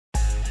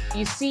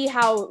you see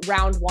how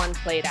round one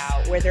played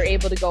out, where they're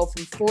able to go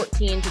from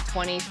 14 to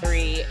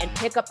 23 and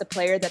pick up the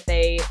player that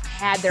they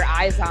had their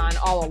eyes on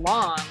all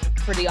along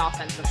for the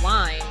offensive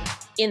line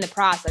in the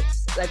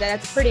process.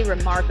 That's pretty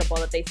remarkable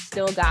that they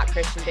still got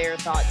Christian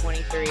Darrisaw at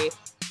 23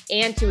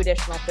 and 2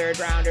 additional third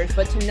rounders.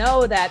 But to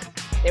know that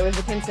there was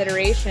a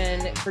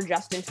consideration for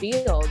Justin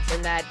Fields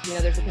and that,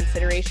 there's a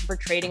consideration for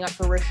trading up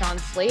for Rashawn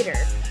Slater,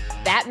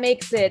 that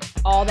makes it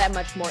all that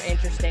much more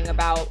interesting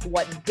about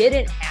what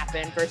didn't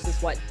happen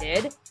versus what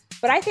did.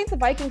 But I think the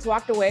Vikings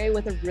walked away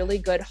with a really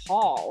good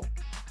haul.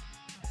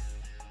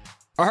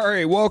 All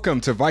right,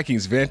 welcome to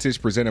Vikings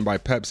Vantage, presented by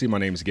Pepsi. My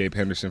name is Gabe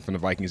Henderson from the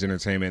Vikings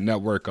Entertainment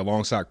Network,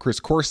 alongside Chris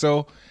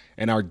Corso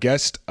and our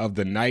guest of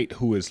the night,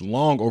 who is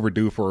long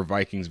overdue for a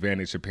Vikings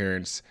Vantage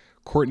appearance,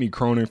 Courtney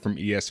Cronin from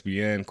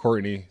ESPN.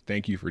 Courtney,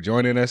 thank you for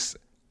joining us.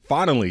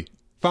 Finally,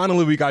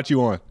 we got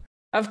you on.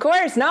 Of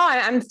course. No,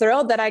 I'm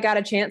thrilled that I got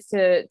a chance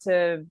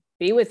to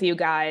be with you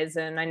guys.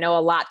 And I know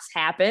a lot's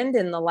happened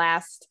in the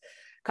last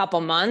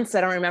couple months.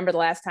 I don't remember the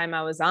last time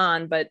I was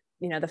on, but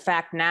the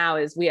fact now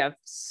is we have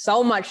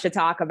so much to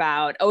talk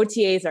about.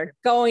 OTAs are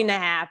going to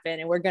happen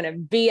and we're going to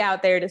be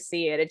out there to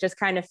see it. It just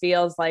kind of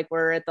feels like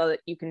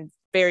you can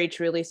very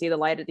truly see the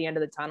light at the end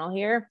of the tunnel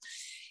here.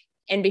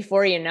 And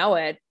before you know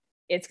it,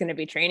 it's going to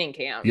be training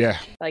camp. Yeah.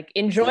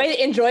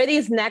 Enjoy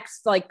these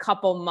next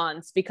couple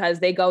months because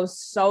they go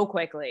so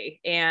quickly.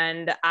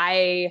 And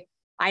I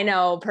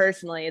know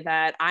personally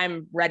that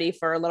I'm ready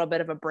for a little bit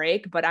of a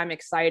break, but I'm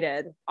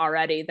excited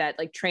already that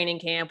training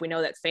camp, we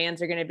know that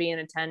fans are going to be in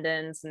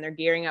attendance and they're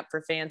gearing up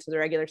for fans for the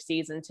regular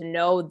season. To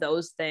know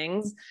those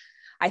things,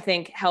 I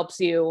think helps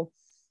you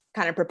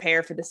kind of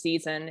prepare for the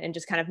season and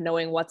just kind of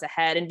knowing what's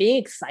ahead and being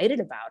excited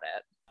about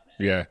it.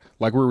 Yeah.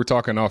 Like we were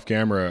talking off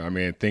camera, I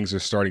mean, things are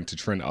starting to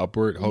trend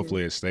upward.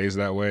 Hopefully it stays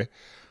that way.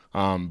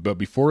 But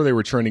before they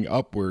were trending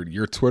upward,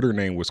 your Twitter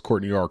name was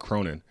Courtney R.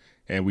 Cronin.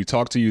 And we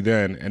talked to you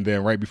then, and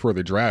then right before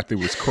the draft, it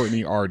was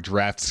Courtney R.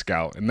 Draft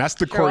Scout. And that's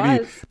the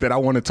Courtney that I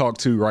want to talk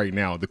to right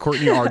now, the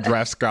Courtney R.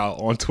 Draft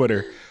Scout on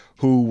Twitter,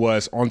 who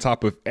was on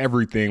top of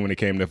everything when it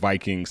came to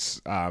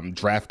Vikings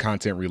draft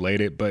content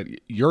related. But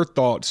your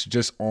thoughts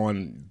just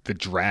on the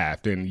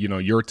draft and,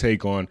 your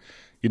take on,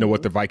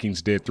 what the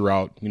Vikings did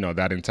throughout,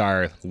 that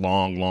entire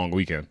long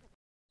weekend.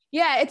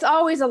 Yeah, it's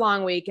always a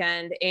long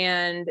weekend,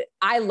 and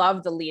I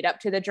love the lead up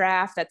to the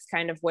draft. That's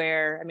kind of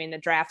where, the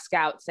draft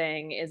scout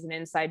thing is an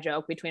inside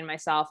joke between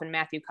myself and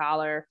Matthew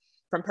Collar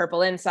from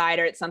Purple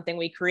Insider. It's something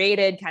we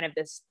created, kind of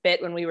this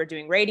bit when we were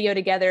doing radio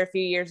together a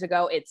few years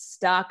ago. It's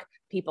stuck.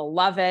 People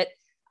love it.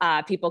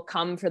 People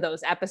come for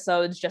those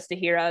episodes just to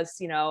hear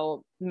us,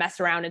 mess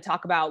around and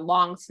talk about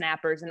long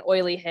snappers and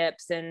oily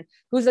hips and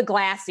who's a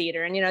glass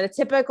eater and, the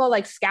typical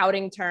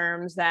scouting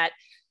terms that,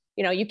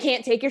 you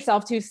can't take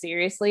yourself too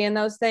seriously in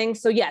those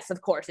things. So yes,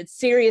 of course, it's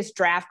serious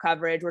draft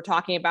coverage. We're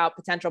talking about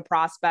potential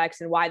prospects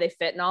and why they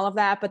fit and all of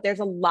that, but there's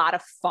a lot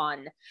of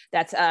fun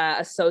that's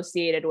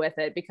associated with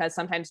it because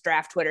sometimes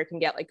draft Twitter can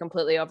get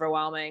completely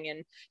overwhelming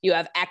and you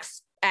have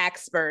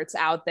experts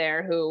out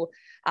there who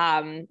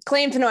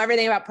claim to know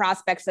everything about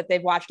prospects that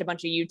they've watched a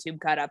bunch of YouTube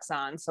cut-ups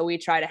on. So we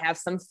try to have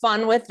some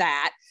fun with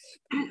that.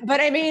 But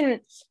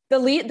the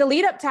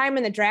lead up time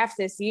in the draft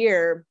this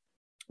year,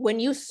 when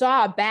you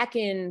saw back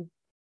in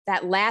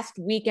that last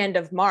weekend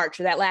of March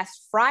or that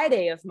last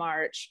Friday of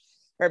March,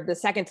 or the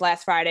second to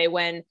last Friday,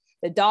 when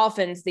the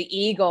Dolphins, the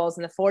Eagles,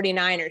 and the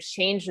 49ers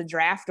changed the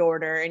draft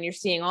order and you're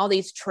seeing all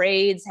these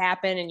trades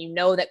happen and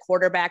that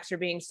quarterbacks are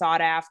being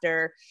sought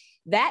after,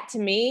 that to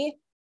me,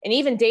 and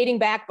even dating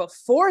back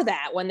before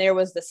that, when there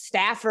was the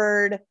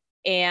Stafford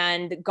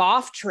and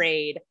Goff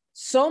trade,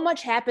 so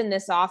much happened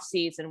this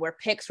offseason where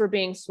picks were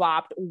being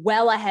swapped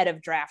well ahead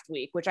of draft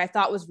week, which I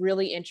thought was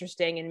really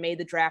interesting and made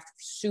the draft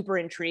super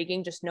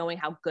intriguing, just knowing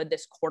how good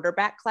this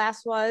quarterback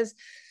class was.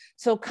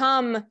 So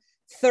come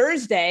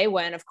Thursday,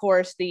 when, of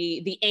course,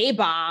 the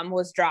A-bomb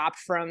was dropped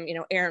from,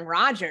 Aaron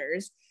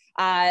Rodgers,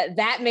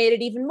 that made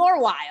it even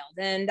more wild.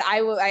 And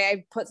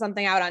I put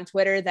something out on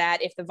Twitter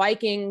that if the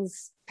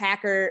Vikings,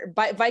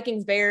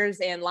 Bears,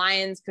 and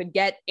Lions could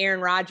get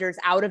Aaron Rodgers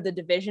out of the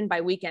division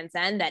by weekend's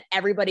end, that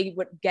everybody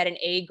would get an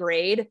A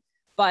grade.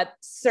 But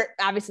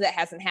obviously that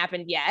hasn't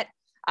happened yet.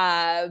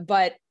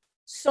 But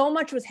so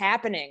much was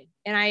happening.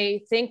 And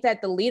I think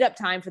that the lead up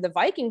time for the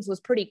Vikings was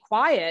pretty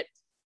quiet.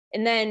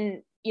 And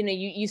then,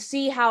 you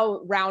see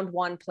how round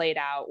one played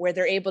out, where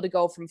they're able to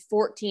go from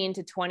 14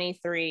 to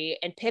 23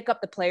 and pick up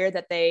the player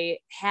that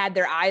they had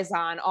their eyes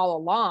on all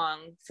along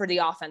for the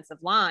offensive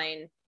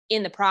line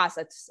in the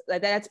process.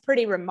 That's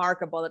pretty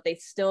remarkable that they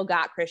still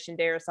got Christian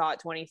Darrisaw at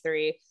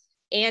 23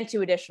 and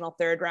 2 additional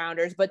third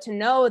rounders. But to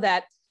know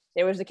that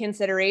there was a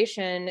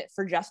consideration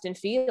for Justin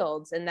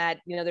Fields and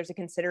that, there's a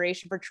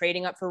consideration for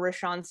trading up for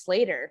Rashawn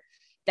Slater,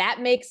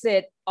 that makes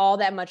it all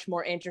that much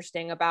more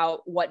interesting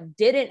about what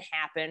didn't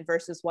happen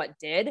versus what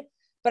did.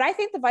 But I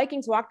think the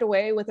Vikings walked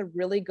away with a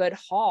really good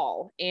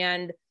haul.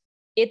 And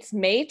it's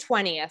May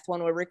 20th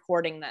when we're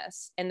recording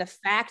this. And the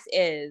fact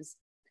is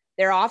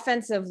their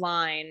offensive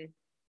line,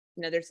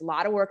 there's a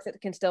lot of work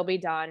that can still be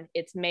done.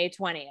 It's May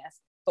 20th.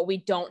 but we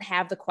don't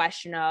have the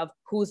question of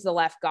who's the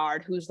left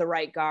guard, who's the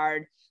right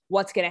guard,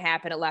 what's going to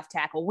happen at left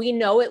tackle. We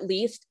know at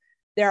least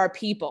there are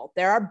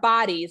there are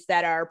bodies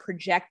that are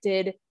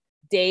projected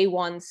day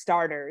one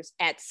starters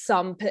at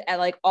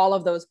like all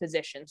of those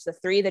positions. The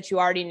three that you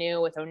already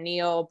knew with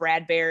O'Neal,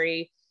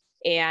 Bradbury,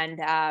 and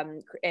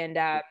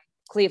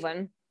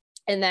Cleveland.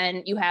 And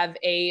then you have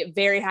a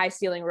very high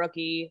ceiling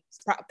rookie,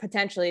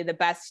 potentially the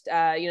best,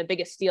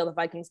 biggest steal the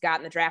Vikings got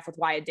in the draft with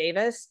Wyatt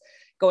Davis,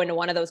 going to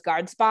one of those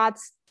guard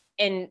spots.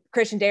 And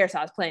Christian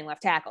Darrisaw is playing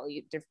left tackle.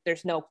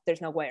 There's no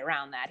way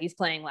around that. He's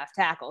playing left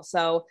tackle.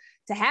 So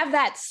to have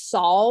that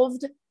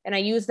solved, and I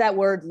use that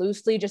word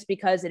loosely just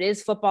because it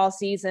is football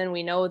season.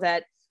 We know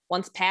that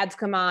once pads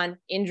come on,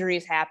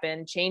 injuries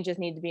happen, changes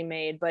need to be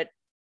made, but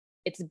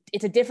it's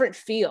a different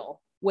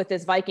feel with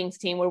this Vikings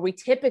team where we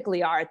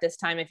typically are at this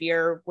time of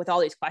year with all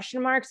these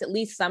question marks. At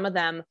least some of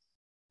them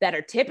that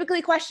are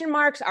typically question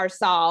marks are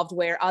solved,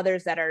 where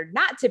others that are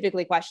not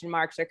typically question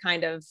marks are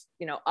kind of,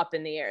 up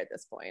in the air at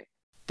this point.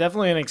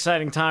 Definitely an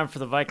exciting time for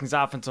the Vikings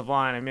offensive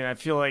line. I mean, I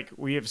feel like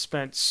we have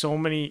spent so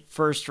many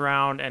first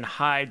round and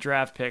high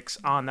draft picks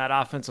on that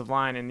offensive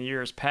line in the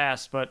years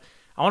past, but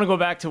I want to go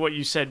back to what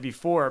you said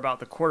before about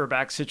the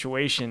quarterback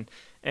situation.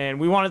 And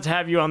we wanted to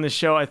have you on the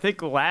show, I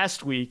think,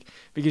 last week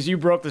because you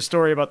broke the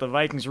story about the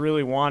Vikings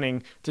really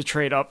wanting to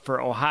trade up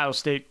for Ohio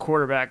State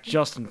quarterback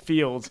Justin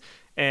Fields.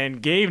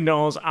 And Gabe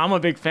knows I'm a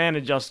big fan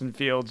of Justin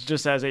Fields,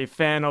 just as a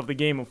fan of the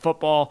game of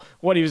football,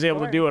 what he was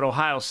able to do at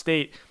Ohio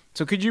State.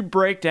 So could you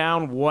break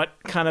down what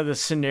kind of the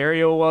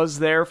scenario was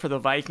there for the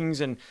Vikings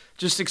and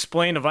just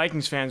explain to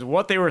Vikings fans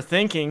what they were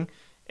thinking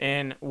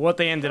and what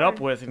they ended up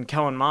with in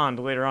Kellen Mond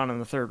later on in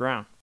the third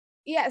round?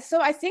 Yeah,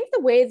 so I think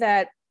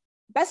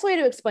best way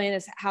to explain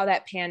is how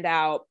that panned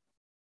out.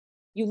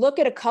 You look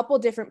at a couple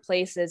different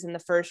places in the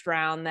first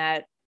round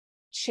that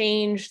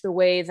changed the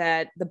way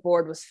that the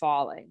board was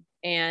falling.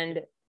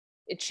 And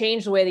it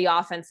changed the way the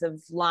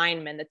offensive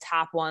linemen, the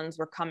top ones,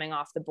 were coming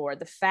off the board.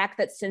 The fact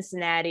that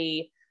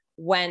Cincinnati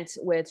went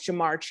with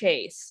Jamar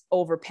Chase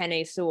over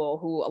Penei Sewell,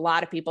 who a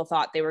lot of people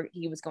thought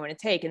he was going to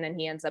take, and then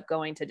he ends up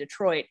going to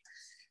Detroit.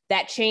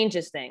 That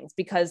changes things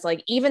because,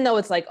 like, even though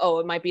it's like, oh,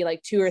 it might be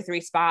like 2 or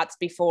 3 spots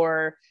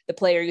before the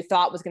player you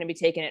thought was going to be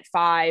taken at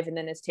 5 and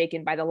then is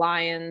taken by the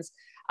Lions,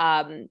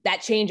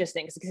 that changes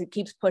things because it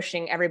keeps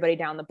pushing everybody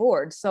down the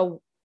board.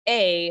 So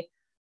they're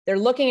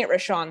looking at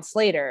Rashawn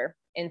Slater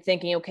and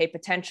thinking, okay,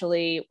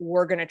 potentially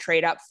we're going to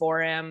trade up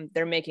for him.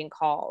 They're making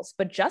calls,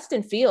 but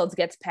Justin Fields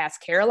gets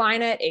past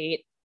Carolina at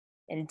 8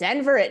 and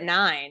Denver at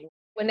 9.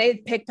 When they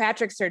pick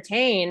Patrick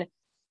Surtain,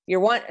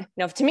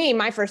 to me,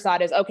 my first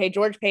thought is, okay,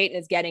 George Paton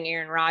is getting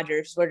Aaron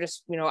Rodgers. We're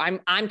just,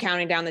 I'm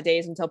counting down the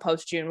days until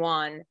post June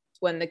 1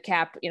 when the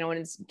cap, when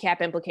it's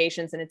cap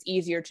implications and it's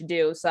easier to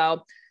do.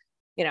 So,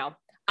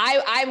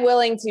 I'm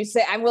willing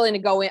to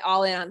go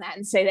all in on that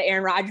and say that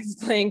Aaron Rodgers is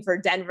playing for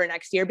Denver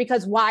next year,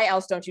 because why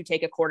else don't you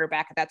take a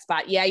quarterback at that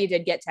spot? Yeah, you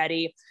did get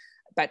Teddy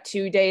about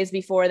 2 days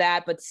before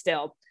that, but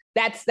still,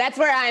 that's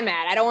where I'm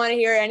at. I don't want to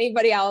hear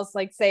anybody else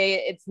say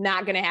it's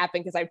not going to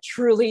happen, because I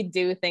truly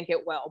do think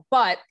it will.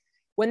 But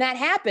when that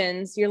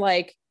happens, you're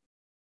like,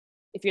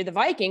 if you're the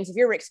Vikings, if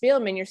you're Rick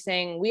Spielman, you're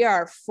saying we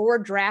are 4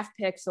 draft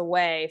picks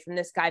away from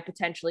this guy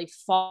potentially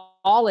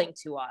falling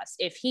to us.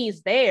 If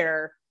he's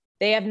there,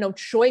 they have no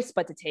choice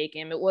but to take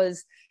him. It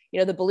was,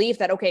 the belief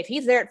that, okay, if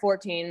he's there at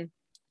 14,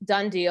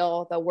 done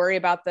deal. They'll worry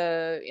about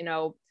the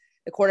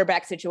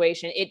quarterback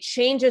situation. It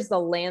changes the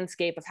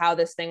landscape of how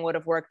this thing would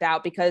have worked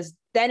out, because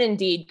then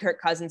indeed Kirk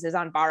Cousins is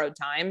on borrowed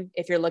time,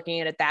 if you're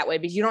looking at it that way,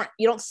 because you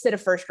don't sit a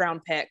first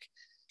round pick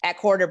at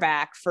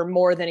quarterback for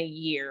more than a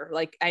year.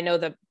 Like, I know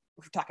we're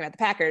talking about the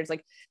Packers,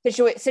 like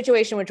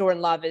situation with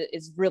Jordan Love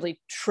is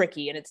really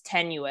tricky and it's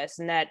tenuous.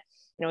 And that,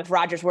 if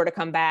Rodgers were to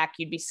come back,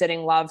 you'd be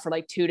sitting Love for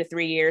like 2 to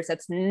 3 years.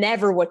 That's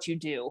never what you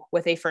do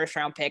with a first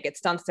round pick. It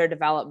stunts their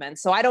development.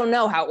 So I don't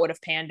know how it would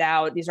have panned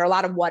out. These are a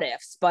lot of what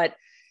ifs, but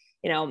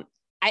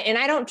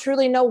I don't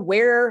truly know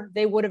where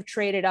they would have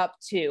traded up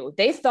to.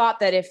 They thought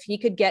that if he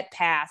could get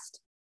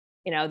past,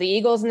 the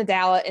Eagles and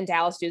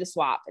Dallas do the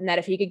swap, and that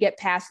if he could get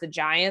past the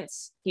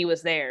Giants, he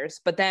was theirs.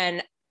 But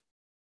then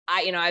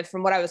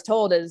from what I was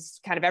told is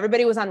kind of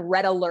everybody was on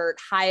red alert,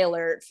 high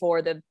alert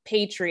for the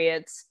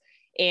Patriots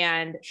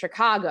and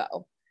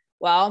Chicago.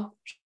 Well,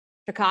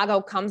 Chicago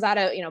comes out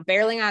of,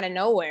 barreling out of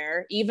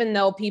nowhere, even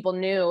though people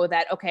knew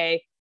that,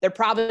 okay, they're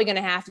probably going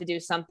to have to do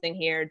something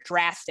here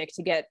drastic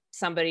to get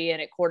somebody in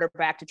at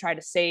quarterback to try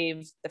to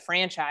save the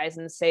franchise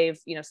and save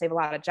a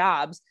lot of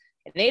jobs.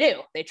 And they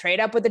do. They trade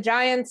up with the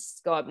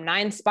Giants, go up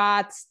 9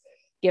 spots,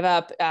 give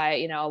up,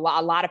 a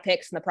lot of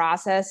picks in the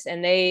process.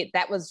 And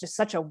that was just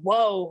such a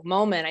whoa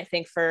moment, I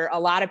think, for a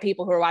lot of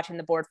people who were watching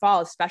the board fall,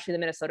 especially the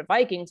Minnesota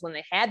Vikings, when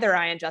they had their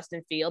eye on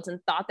Justin Fields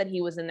and thought that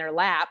he was in their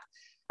lap.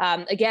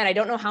 Again, I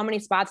don't know how many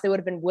spots they would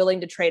have been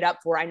willing to trade up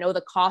for. I know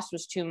the cost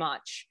was too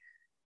much,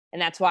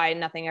 and that's why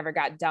nothing ever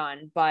got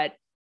done. But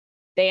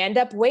they end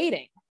up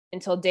waiting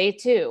until day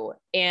 2.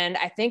 And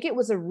I think it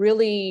was a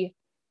really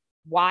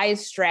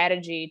wise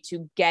strategy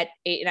to get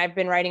and I've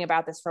been writing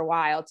about this for a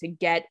while, to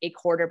get a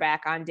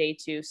quarterback on day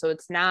 2. So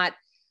it's not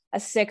a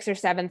 6th or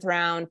 7th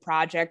round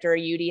project or a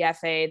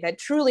UDFA that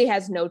truly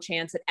has no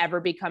chance at ever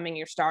becoming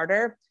your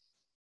starter,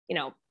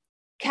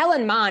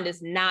 Kellen Mond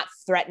is not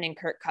threatening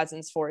Kirk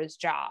Cousins for his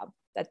job.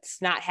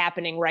 That's not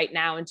happening right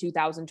now in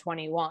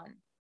 2021.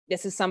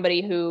 This is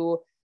somebody who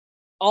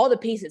all the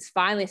pieces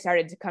finally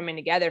started to coming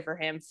together for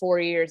him 4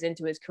 years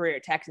into his career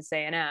at Texas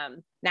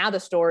A&M. Now the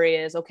story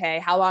is, okay,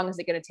 how long is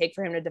it going to take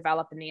for him to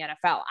develop in the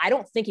NFL? I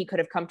don't think he could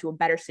have come to a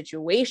better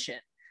situation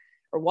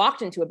or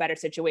walked into a better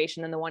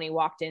situation than the one he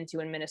walked into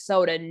in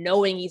Minnesota,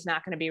 knowing he's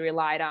not going to be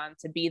relied on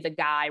to be the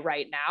guy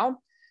right now.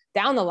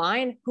 Down the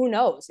line, who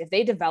knows? If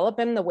they develop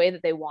him the way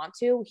that they want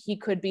to, he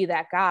could be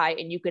that guy,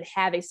 and you could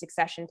have a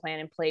succession plan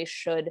in place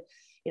should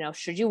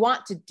you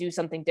want to do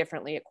something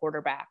differently at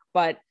quarterback.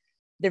 But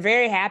they're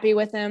very happy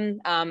with him.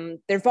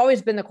 There've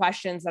always been the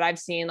questions that I've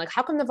seen, like,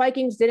 how come the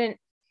Vikings didn't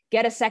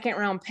get a 2nd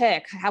round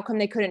pick? How come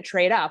they couldn't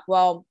trade up?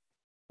 Well,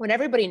 when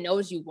everybody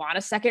knows you want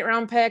a 2nd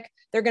round pick,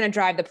 they're going to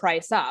drive the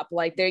price up.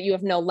 Like, there, you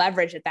have no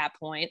leverage at that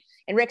point.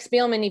 And Rick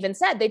Spielman even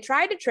said they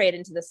tried to trade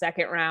into the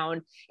 2nd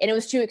round and it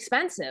was too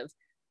expensive.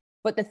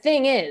 But the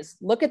thing is,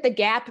 look at the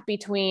gap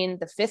between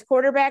the 5th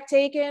quarterback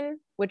taken,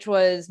 which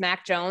was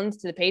Mac Jones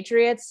to the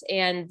Patriots,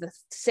 and the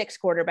 6th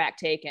quarterback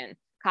taken,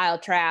 Kyle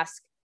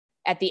Trask,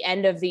 at the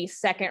end of the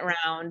 2nd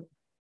round,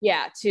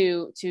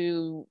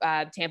 to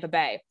Tampa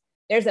Bay.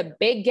 There's a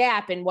big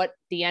gap in what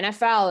the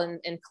NFL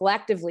and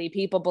collectively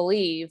people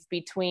believe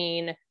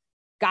between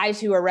guys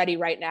who are ready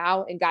right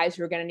now and guys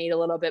who are going to need a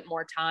little bit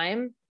more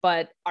time,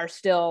 but are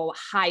still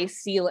high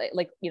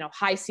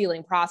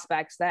ceiling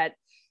prospects that,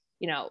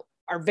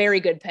 are very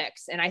good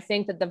picks. And I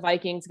think that the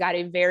Vikings got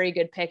a very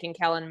good pick in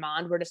Kellen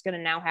Mond. We're just going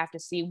to now have to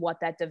see what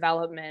that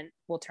development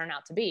will turn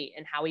out to be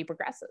and how he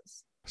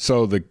progresses.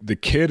 So the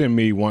kid in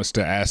me wants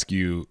to ask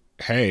you,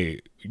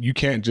 hey, you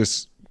can't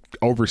just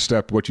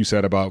overstep what you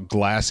said about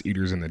glass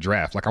eaters in the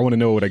draft. Like, I want to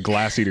know what a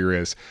glass eater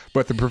is.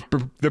 But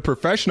the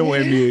professional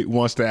in me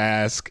wants to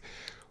ask,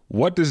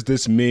 what does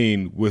this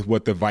mean with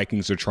what the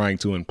Vikings are trying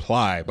to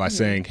imply by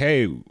saying,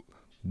 hey,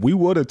 we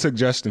would have took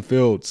Justin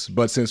Fields,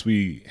 but since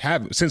we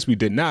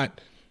did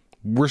not,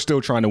 we're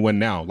still trying to win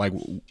now. Like,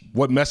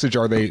 what message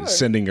are they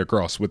sending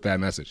across with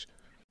that message?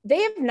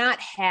 They have not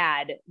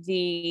had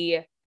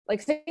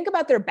think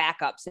about their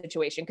backup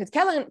situation, because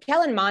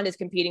Kellen Mond is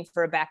competing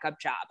for a backup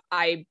job.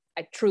 I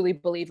truly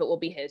believe it will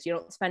be his. You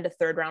don't spend a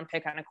 3rd round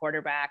pick on a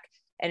quarterback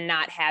and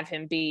not have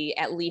him be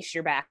at least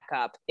your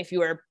backup if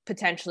you are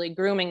potentially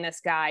grooming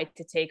this guy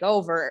to take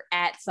over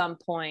at some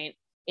point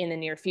in the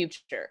near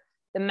future.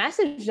 The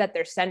message that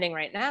they're sending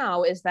right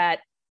now is that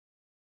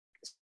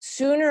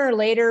sooner or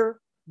later,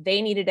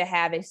 they needed to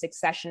have a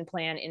succession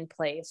plan in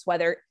place,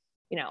 whether,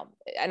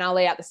 and I'll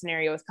lay out the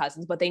scenario with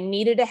Cousins, but they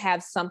needed to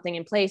have something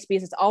in place,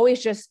 because it's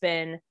always just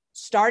been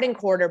starting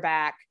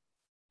quarterback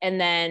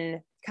and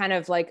then kind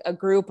of like a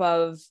group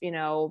of,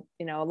 a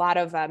lot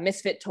of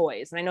misfit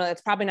toys. And I know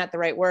that's probably not the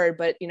right word,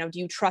 but, do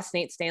you trust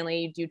Nate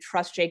Stanley? Do you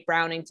trust Jake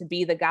Browning to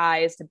be the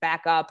guys to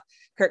back up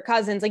Kirk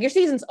Cousins? Like, your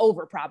season's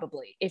over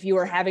probably if you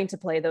were having to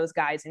play those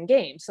guys in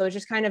games. So it's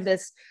just kind of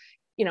this,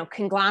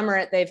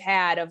 conglomerate they've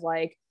had of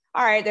like,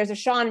 all right, there's a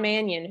Sean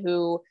Mannion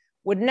who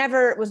was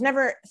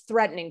never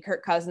threatening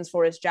Kirk Cousins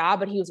for his job,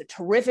 but he was a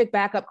terrific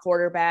backup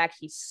quarterback.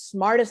 He's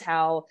smart as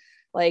hell.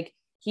 Like,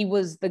 he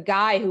was the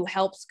guy who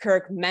helps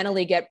Kirk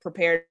mentally get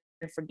prepared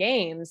for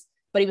games,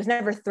 but he was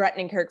never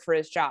threatening Kirk for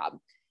his job.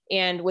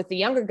 And with the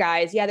younger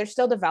guys, they're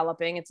still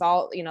developing. It's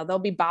all, there'll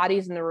be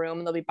bodies in the room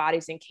and there'll be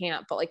bodies in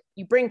camp. But like,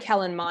 you bring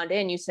Kellen Mond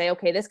in, you say,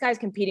 okay, this guy's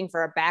competing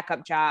for a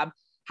backup job.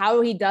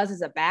 How he does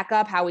as a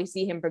backup, how we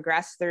see him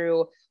progress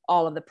through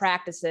all of the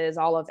practices,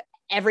 all of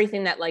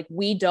everything that like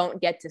we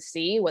don't get to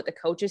see, what the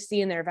coaches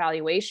see in their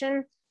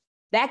evaluation,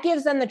 that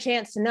gives them the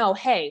chance to know,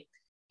 hey,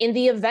 in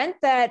the event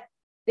that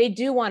they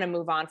do want to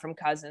move on from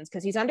Cousins,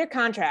 because he's under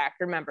contract,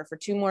 remember, for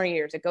 2 more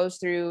years. It goes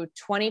through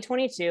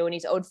 2022, and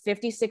he's owed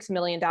 $56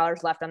 million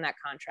left on that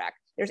contract.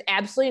 There's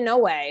absolutely no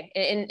way.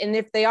 And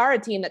if they are a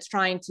team that's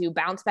trying to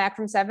bounce back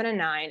from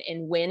 7-9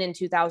 and win in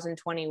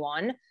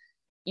 2021,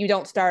 you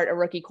don't start a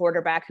rookie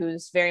quarterback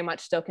who's very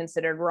much still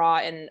considered raw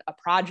and a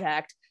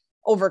project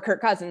over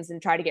Kirk Cousins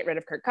and try to get rid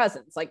of Kirk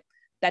Cousins. Like,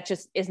 that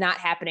just is not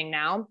happening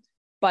now.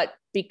 But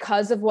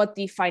because of what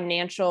the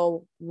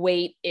financial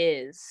weight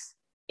is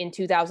in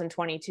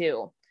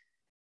 2022,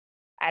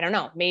 I don't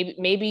know,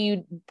 maybe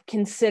you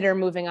consider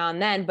moving on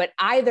then. But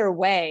either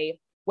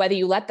way, whether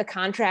you let the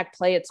contract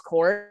play its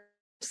course,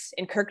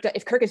 and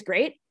if Kirk is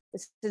great,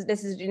 this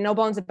is no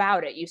bones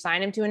about it. You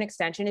sign him to an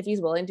extension if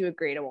he's willing to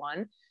agree to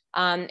one,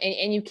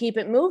 and you keep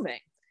it moving.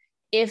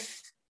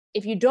 If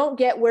you don't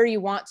get where you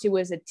want to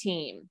as a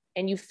team,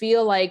 and you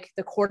feel like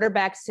the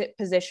quarterback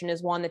position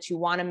is one that you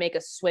want to make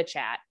a switch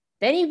at,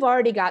 then you've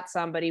already got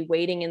somebody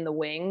waiting in the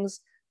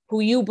wings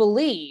who you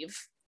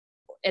believe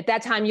at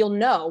that time you'll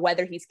know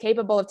whether he's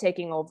capable of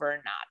taking over or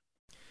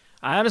not.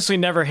 I honestly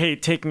never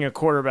hate taking a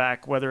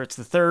quarterback, whether it's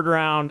the 3rd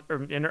round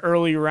or an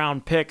early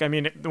round pick. I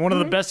mean, one of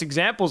the best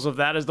examples of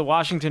that is the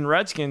Washington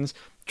Redskins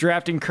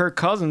drafting Kirk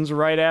Cousins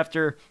right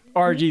after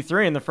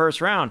RG3 in the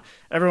first round.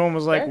 Everyone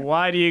was like,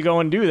 why do you go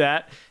and do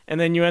that? And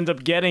then you end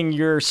up getting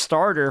your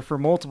starter for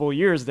multiple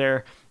years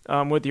there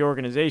with the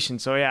organization.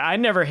 So, yeah, I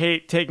never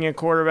hate taking a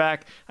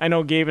quarterback. I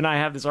know Gabe and I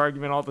have this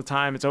argument all the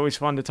time. It's always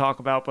fun to talk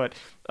about. But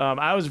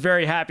I was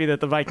very happy that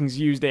the Vikings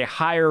used a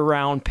higher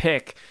round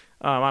pick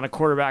on a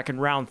quarterback in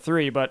round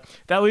 3. But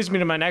that leads me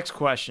to my next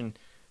question.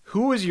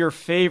 Who is your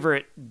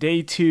favorite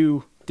day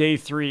 2, day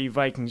 3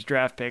 Vikings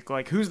draft pick?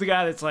 Like, who's the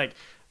guy that's like,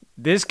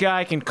 this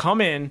guy can come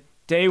in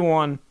day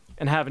 1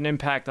 and have an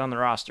impact on the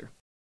roster?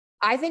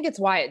 I think it's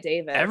Wyatt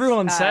Davis.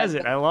 Everyone says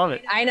it. I love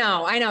it. I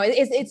know.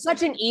 It's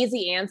such an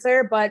easy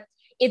answer, but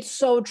it's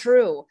so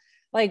true.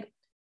 Like,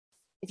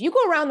 if you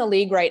go around the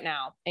league right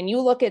now and you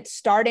look at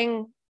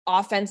starting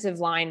offensive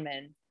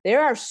linemen,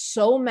 there are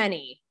so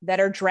many that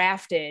are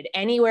drafted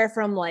anywhere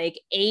from like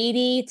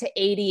 80 to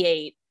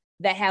 88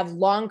 that have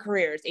long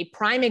careers. A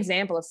prime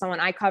example of someone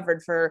I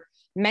covered for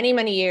many,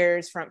 many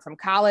years from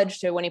college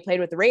to when he played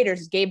with the Raiders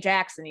is Gabe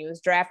Jackson. He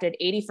was drafted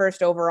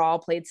 81st overall,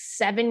 played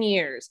 7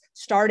 years,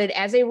 started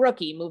as a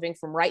rookie, moving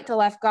from right to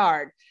left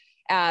guard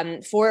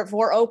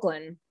for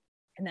Oakland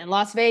and then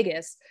Las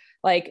Vegas.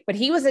 Like, but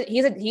he was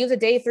a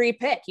day 3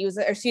 pick. He was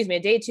a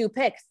day 2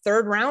 pick,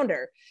 3rd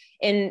rounder.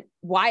 And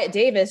Wyatt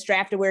Davis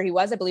drafted where he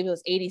was, I believe it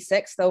was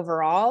 86th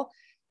overall.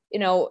 You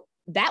know,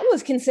 that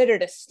was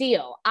considered a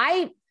steal.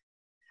 I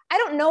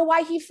don't know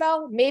why he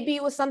fell. Maybe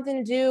it was something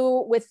to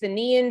do with the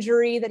knee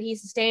injury that he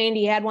sustained.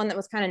 He had one that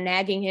was kind of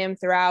nagging him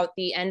throughout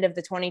the end of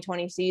the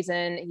 2020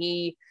 season.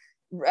 He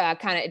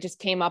it just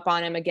came up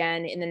on him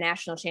again in the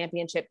national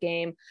championship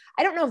game.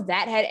 I don't know if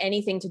that had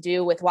anything to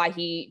do with why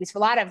because a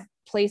lot of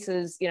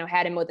places, you know,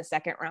 had him with a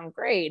 2nd round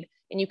grade,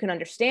 and you can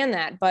understand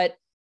that. But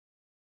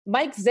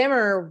Mike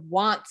Zimmer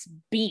wants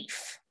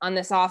beef on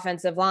this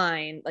offensive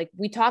line. Like,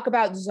 we talk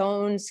about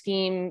zone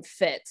scheme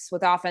fits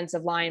with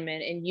offensive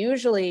linemen, and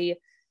usually,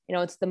 you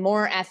know, it's the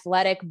more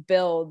athletic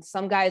build.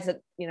 Some guys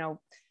that, you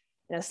know,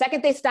 the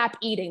second they stop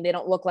eating, they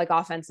don't look like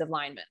offensive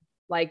linemen.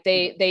 Like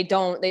they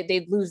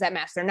lose that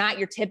mass. They're not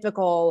your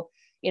typical,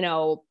 you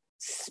know,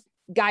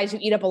 guys who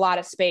eat up a lot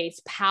of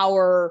space,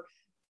 power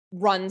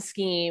run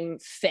scheme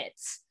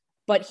fits,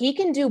 but he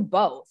can do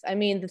both. I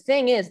mean, the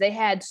thing is, they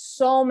had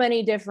so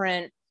many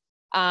different,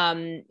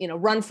 you know,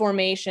 run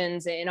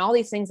formations and all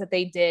these things that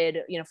they did,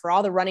 you know, for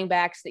all the running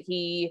backs that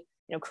he,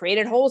 you know,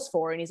 created holes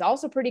for. And he's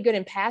also pretty good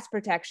in pass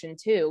protection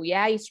too.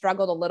 Yeah, he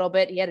struggled a little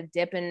bit. He had a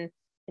dip in,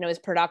 you know, his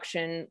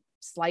production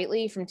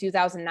slightly from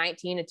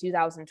 2019 to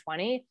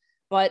 2020.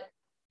 But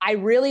I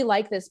really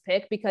like this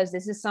pick because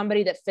this is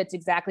somebody that fits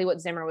exactly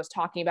what Zimmer was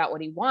talking about, what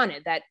he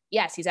wanted. That,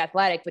 yes, he's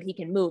athletic, but he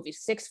can move.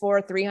 He's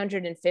 6'4",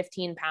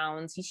 315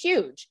 pounds. He's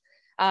huge.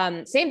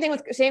 Same thing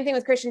with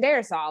Christian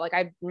Darrisaw. Like,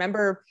 I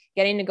remember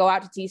getting to go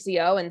out to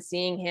TCO and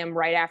seeing him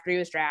right after he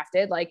was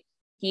drafted. Like,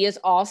 he is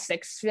all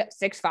 6'5",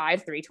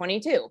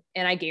 322.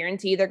 And I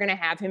guarantee they're going to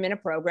have him in a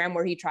program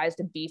where he tries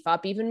to beef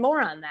up even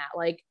more on that.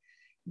 Like,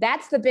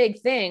 that's the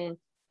big thing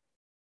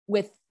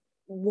with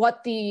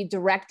what the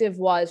directive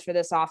was for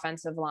this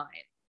offensive line.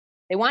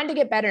 They wanted to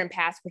get better in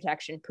pass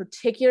protection,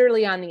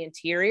 particularly on the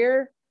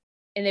interior.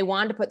 And they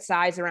wanted to put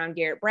size around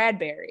Garrett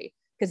Bradbury,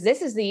 because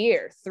this is the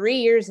year, 3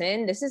 years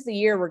in, this is the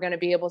year we're going to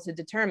be able to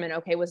determine,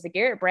 okay, was the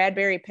Garrett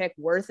Bradbury pick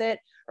worth it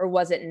or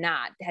was it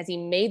not? Has he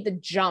made the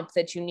jump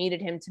that you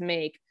needed him to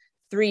make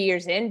 3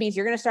 years in? Because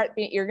you're going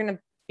to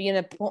be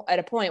at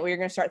a point where you're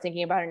going to start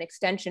thinking about an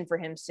extension for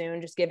him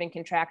soon, just given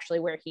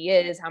contractually where he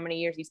is, how many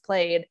years he's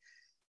played.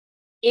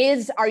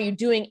 Are you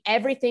doing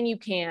everything you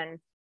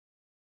can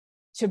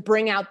to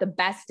bring out the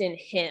best in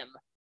him?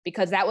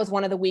 Because that was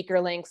one of the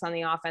weaker links on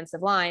the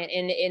offensive line.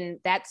 And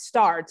that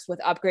starts with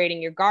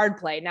upgrading your guard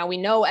play. Now, we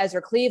know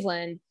Ezra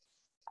Cleveland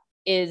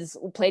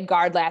played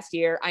guard last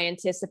year. I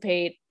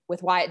anticipate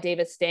with Wyatt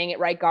Davis staying at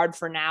right guard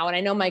for now. And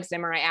I know Mike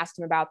Zimmer, I asked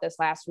him about this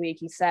last week.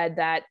 He said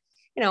that,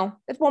 you know,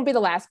 it won't be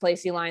the last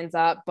place he lines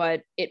up,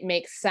 but it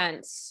makes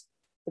sense.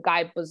 The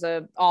guy was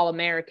a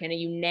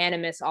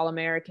unanimous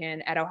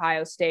All-American at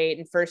Ohio State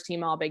and first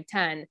team All Big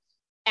Ten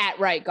at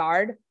right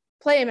guard.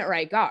 Play him at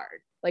right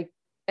guard. Like,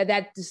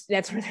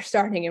 that's where they're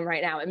starting him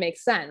right now. It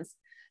makes sense.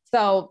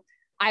 So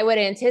I would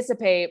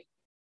anticipate,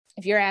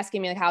 if you're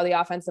asking me like how the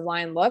offensive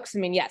line looks, I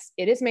mean, yes,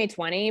 it is May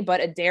 20,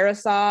 but a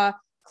Darrisaw,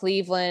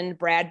 Cleveland,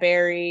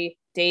 Bradbury,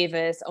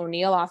 Davis,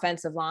 O'Neal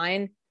offensive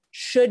line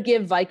should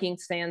give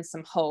Vikings fans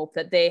some hope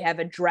that they have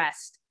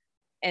addressed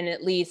and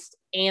at least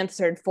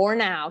answered for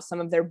now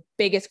some of their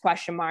biggest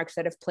question marks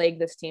that have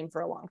plagued this team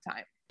for a long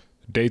time.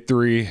 Day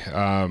 3,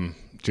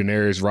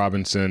 Janarius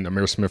Robinson,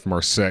 Amir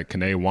Smith-Marset,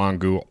 Kene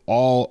Wangu,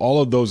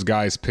 all of those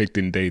guys picked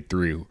in day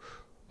 3.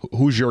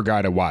 Who's your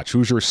guy to watch?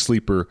 Who's your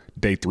sleeper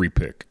day 3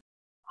 pick?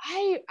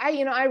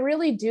 I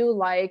really do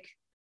like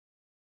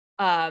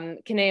Kene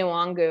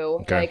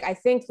Wangu. Okay. Like, I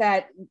think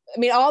that, I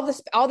mean, all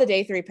the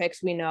day 3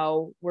 picks we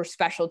know were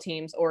special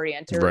teams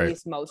oriented, or at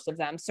least most of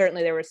them.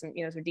 Certainly there were some,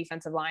 some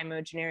defensive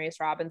linemen, Janarius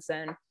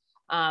Robinson.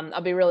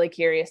 I'll be really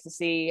curious to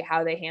see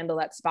how they handle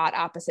that spot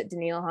opposite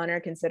Danielle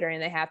Hunter, considering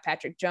they have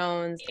Patrick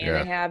Jones and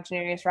they have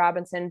Janarius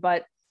Robinson.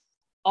 But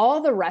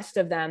all the rest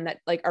of them that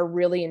like are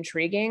really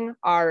intriguing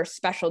are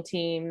special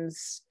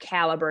teams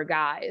caliber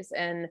guys.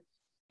 And,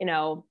 you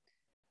know,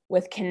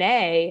 with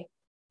Kane,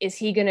 is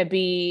he going to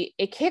be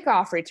a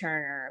kickoff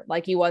returner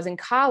like he was in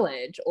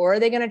college? Or are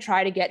they going to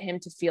try to get him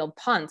to field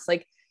punts?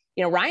 Like,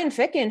 you know, Ryan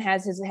Ficken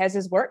has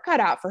his work cut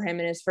out for him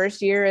in his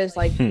first year as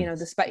like, you know,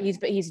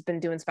 he's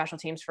been doing special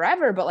teams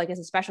forever, but like as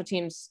a special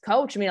teams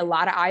coach, I mean, a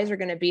lot of eyes are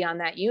going to be on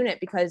that unit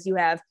because you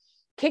have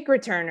kick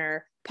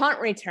returner, punt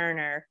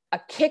returner,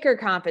 a kicker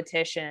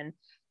competition.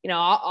 You know,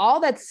 all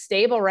that's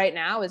stable right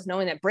now is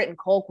knowing that Britton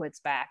Colquitt's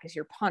back as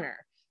your punter.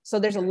 So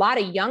there's a lot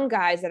of young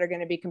guys that are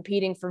going to be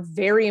competing for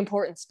very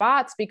important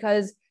spots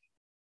because,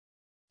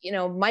 you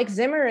know, Mike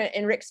Zimmer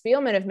and Rick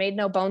Spielman have made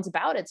no bones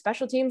about it.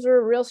 Special teams were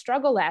a real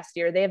struggle last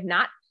year. They have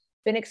not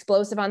been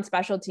explosive on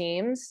special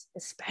teams,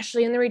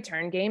 especially in the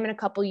return game, in a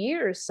couple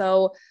years.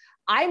 So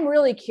I'm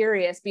really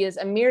curious because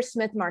Amir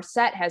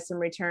Smith-Marset has some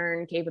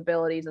return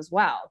capabilities as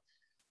well.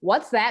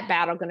 What's that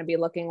battle going to be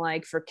looking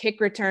like for kick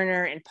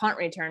returner and punt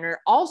returner?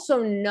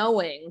 Also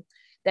knowing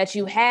that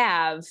you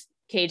have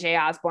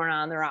KJ Osborne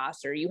on the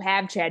roster, you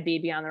have Chad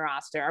Beebe on the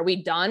roster. Are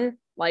we done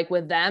like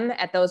with them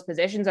at those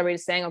positions? Are we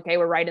just saying, okay,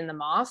 we're writing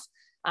them off?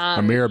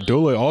 Amir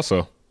Abdullah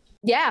also.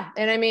 Yeah.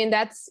 And I mean,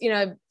 that's, you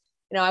know,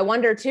 I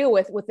wonder too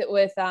with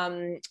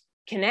Kane,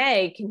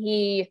 can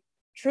he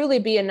truly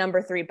be a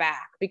number 3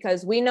 back?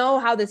 Because we know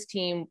how this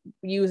team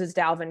uses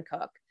Dalvin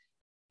Cook.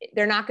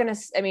 They're not going to,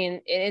 I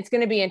mean, it's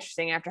going to be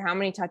interesting after how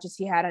many touches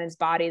he had on his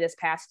body this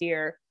past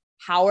year.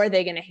 How are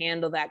they going to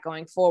handle that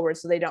going forward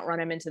so they don't run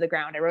him into the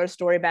ground? I wrote a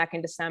story back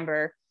in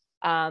December.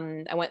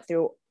 I went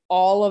through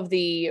all of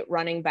the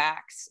running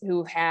backs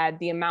who had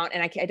the amount,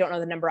 and I don't know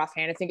the number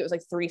offhand. I think it was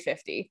like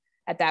 350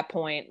 at that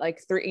point, like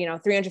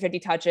 350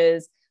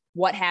 touches.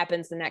 What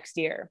happens the next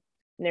year?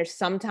 And there's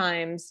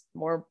sometimes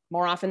more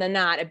often than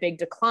not, a big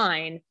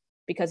decline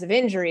because of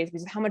injuries,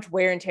 because of how much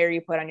wear and tear you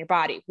put on your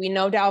body. We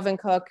know Dalvin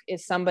Cook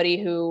is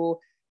somebody who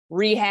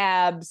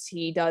rehabs.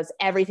 He does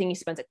everything. He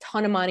spends a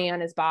ton of money on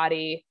his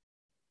body.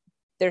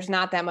 There's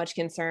not that much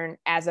concern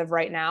as of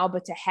right now,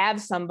 but to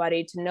have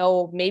somebody to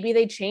know, maybe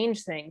they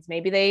change things.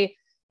 Maybe they,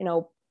 you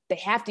know, they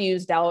have to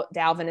use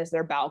Dalvin as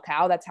their bell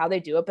cow. That's how they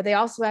do it. But they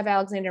also have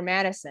Alexander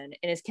Madison,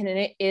 and is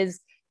Kene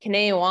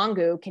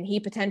Owangu, can he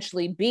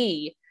potentially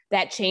be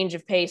that change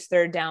of pace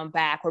third down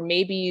back, or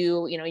maybe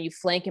you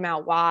flank him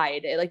out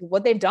wide, like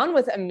what they've done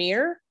with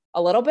Amir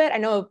a little bit. I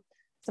know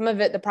some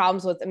of it, the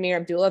problems with Amir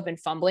Abdullah have been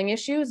fumbling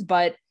issues,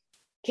 but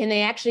can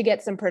they actually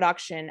get some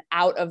production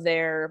out of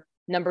their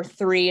number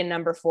 3 and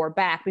number 4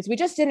 back? Because we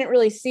just didn't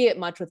really see it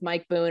much with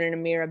Mike Boone and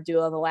Amir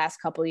Abdullah the last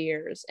couple of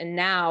years. And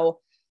now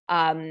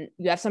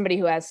you have somebody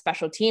who has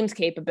special teams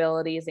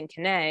capabilities in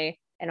Kane,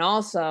 and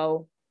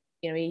also,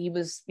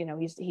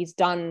 he's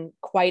done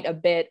quite a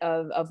bit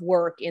of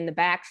work in the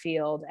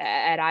backfield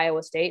at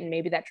Iowa State, and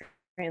maybe that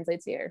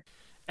translates here.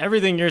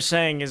 Everything you're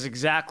saying is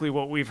exactly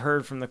what we've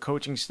heard from the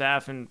coaching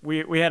staff. And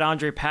we had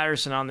Andre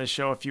Patterson on this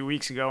show a few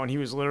weeks ago, and he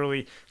was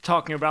literally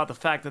talking about the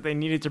fact that they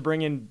needed to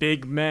bring in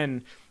big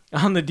men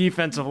on the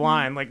defensive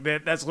line. Like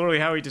that's literally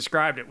how he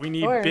described it. We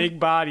need big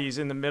bodies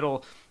in the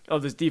middle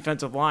of this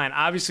defensive line.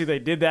 Obviously, they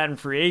did that in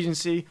free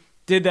agency,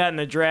 did that in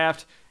the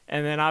draft,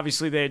 and then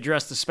obviously they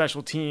addressed the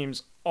special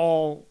teams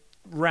all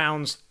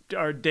rounds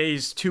or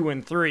days 2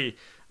 and 3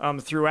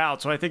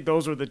 throughout. So I think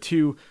those were the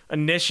 2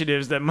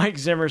 initiatives that Mike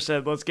Zimmer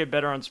said, let's get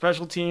better on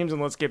special teams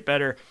and let's get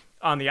better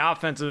on the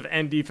offensive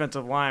and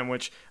defensive line,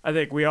 which I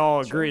think we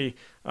all agree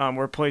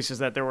were places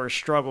that there were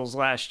struggles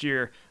last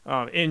year,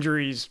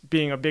 injuries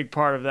being a big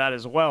part of that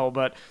as well.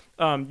 But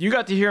you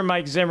got to hear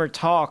Mike Zimmer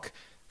talk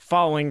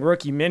following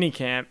rookie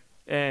minicamp,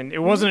 and it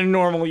wasn't a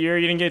normal year.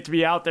 You didn't get to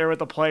be out there with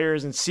the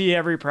players and see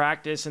every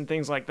practice and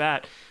things like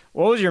that.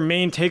 What was your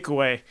main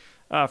takeaway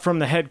from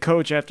the head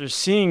coach after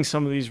seeing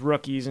some of these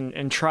rookies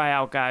and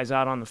tryout guys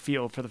out on the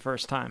field for the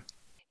first time?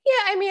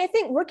 Yeah, I mean, I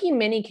think rookie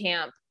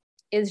minicamp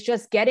is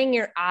just getting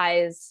your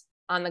eyes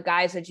on the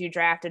guys that you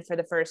drafted for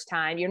the first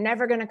time. You're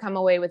never going to come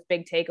away with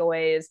big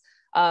takeaways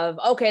of,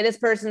 okay, this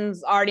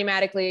person's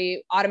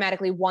automatically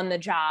won the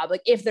job.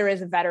 Like if there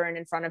is a veteran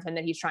in front of him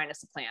that he's trying to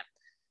supplant.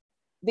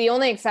 The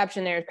only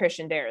exception there is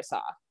Christian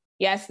Darrisaw.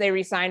 Yes, they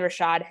re-signed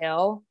Rashad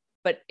Hill,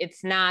 but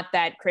it's not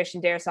that Christian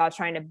Darrisaw is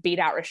trying to beat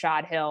out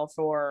Rashad Hill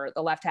for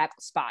the left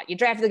tackle spot. You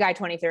drafted the guy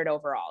 23rd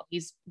overall.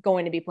 He's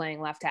going to be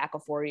playing left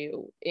tackle for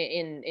you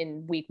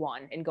in week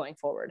 1 and going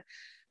forward.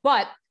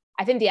 But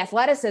I think the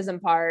athleticism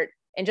part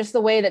and just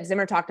the way that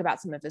Zimmer talked about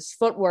some of his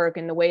footwork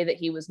and the way that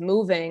he was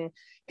moving,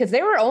 because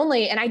they were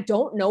only, and I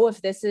don't know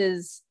if this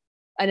is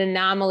an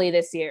anomaly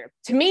this year.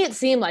 To me, it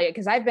seemed like it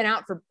because I've been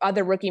out for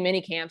other rookie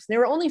mini camps. There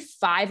were only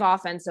 5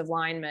 offensive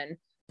linemen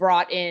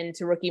brought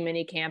into rookie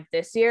mini camp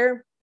this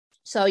year.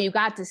 So you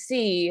got to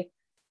see,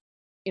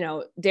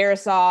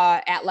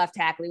 Darrisaw at left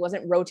tackle. He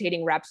wasn't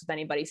rotating reps with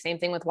anybody. Same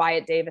thing with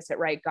Wyatt Davis at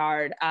right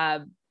guard.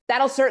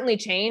 That'll certainly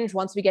change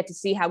once we get to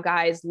see how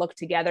guys look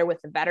together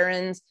with the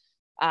veterans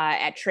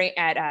at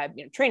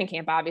training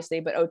camp,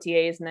 obviously, but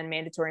OTAs and then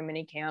mandatory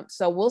mini camp.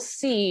 So we'll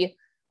see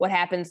what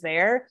happens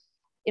there.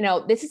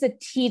 this is a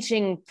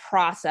teaching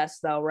process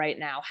though right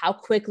now. How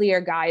quickly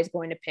are guys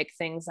going to pick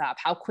things up?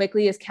 How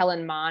quickly is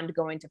Kellen Mond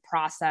going to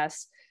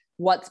process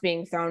what's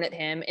being thrown at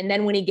him? And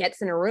then when he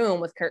gets in a room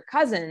with Kirk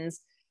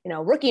Cousins,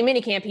 rookie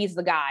minicamp, he's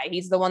the guy.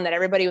 He's the one that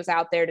everybody was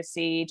out there to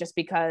see just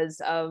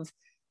because of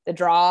the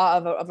draw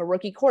of a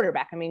rookie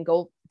quarterback. I mean,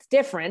 it's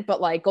different, but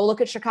go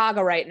look at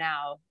Chicago right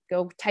now.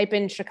 Go type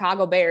in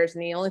Chicago Bears,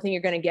 and the only thing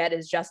you're going to get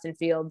is Justin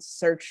Fields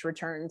search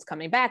returns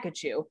coming back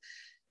at you.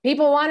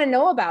 People want to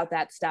know about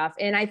that stuff.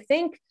 And I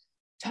think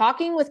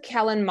talking with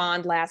Kellen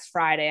Mond last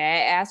Friday,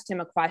 I asked him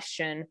a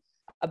question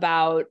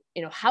about,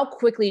 how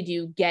quickly do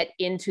you get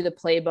into the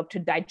playbook to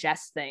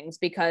digest things?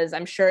 Because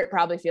I'm sure it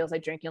probably feels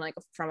like drinking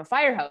from a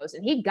fire hose.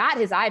 And he got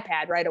his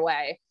iPad right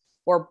away,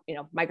 or,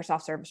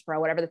 Microsoft Surface Pro,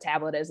 whatever the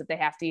tablet is that they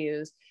have to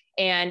use.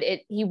 And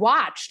he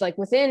watched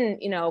within,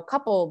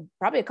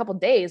 probably a couple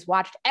days,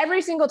 watched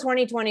every single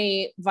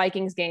 2020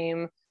 Vikings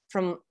game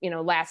from,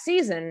 last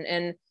season.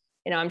 And,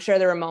 I'm sure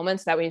there were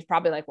moments that he's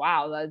probably like,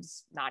 wow,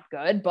 that's not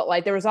good.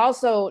 But there was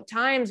also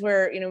times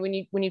where,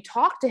 when you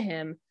talk to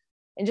him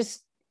and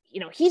just,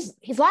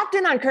 he's locked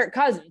in on Kirk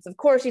Cousins. Of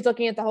course, he's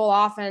looking at the whole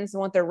offense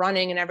and what they're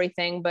running and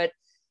everything. But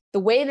the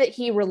way that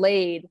he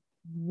relayed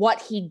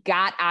what he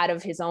got out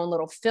of his own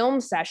little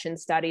film session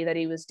study that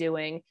he was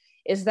doing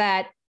is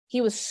that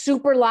he was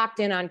super locked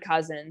in on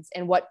Cousins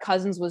and what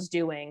Cousins was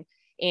doing,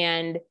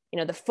 and,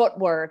 the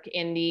footwork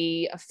and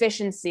the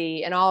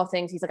efficiency and all of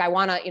things. He's like, I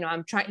want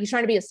to, he's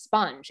trying to be a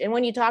sponge. And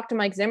when you talk to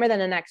Mike Zimmer then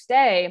the next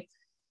day,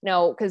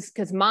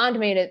 because Mond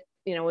made it,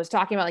 was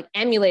talking about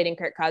emulating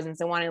Kirk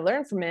Cousins and wanting to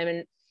learn from him.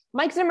 And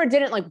Mike Zimmer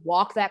didn't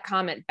walk that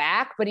comment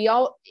back, but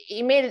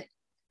he made it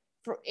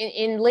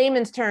in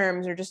layman's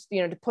terms, or just,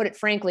 to put it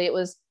frankly, it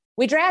was,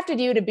 we drafted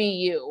you to be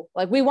you.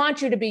 We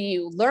want you to be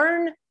you.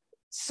 Learn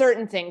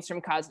certain things from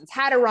Cousins,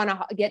 how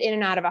to get in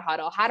and out of a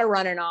huddle, how to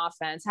run an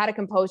offense, how to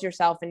compose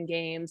yourself in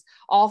games,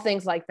 all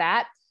things like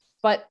that.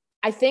 But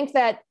I think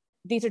that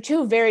these are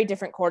two very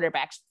different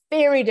quarterbacks,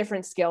 very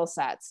different skill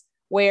sets,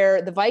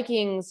 where the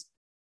Vikings,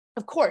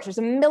 of course, there's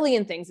a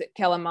million things that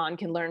Kellen Mond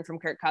can learn from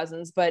Kirk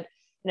Cousins, but,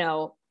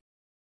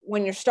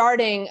 when you're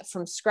starting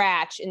from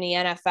scratch in the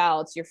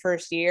NFL, it's your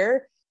first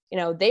year,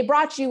 they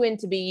brought you in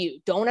to be you.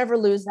 Don't ever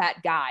lose that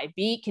guy.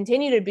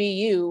 Continue to be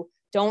you.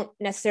 Don't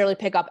necessarily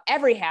pick up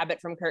every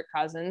habit from Kirk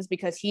Cousins,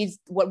 because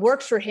what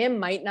works for him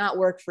might not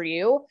work for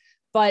you.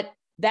 But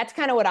that's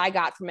kind of what I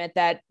got from it,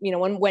 that,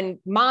 when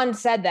Mond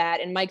said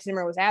that and Mike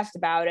Zimmer was asked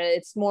about it,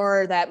 it's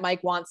more that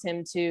Mike wants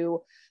him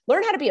to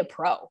learn how to be a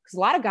pro, because a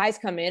lot of guys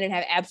come in and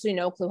have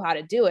absolutely no clue how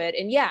to do it.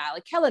 And yeah,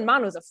 Kellen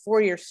Mond was a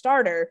 4-year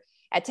starter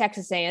at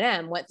Texas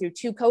A&M, went through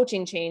 2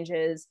 coaching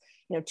changes,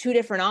 2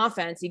 different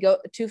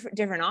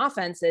different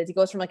offenses. He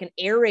goes from an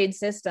air raid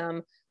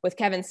system with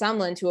Kevin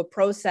Sumlin to a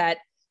pro set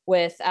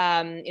with,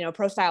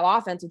 pro style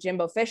offense with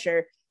Jimbo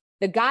Fisher.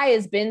 The guy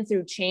has been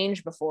through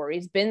change before.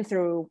 He's been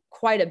through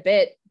quite a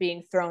bit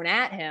being thrown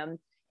at him.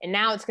 And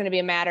now it's going to be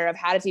a matter of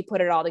how does he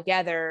put it all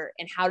together,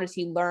 and how does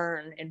he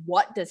learn, and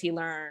what does he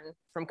learn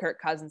from Kirk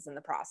Cousins in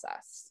the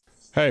process?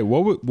 Hey,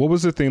 what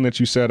was the thing that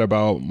you said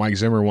about Mike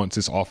Zimmer wants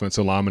his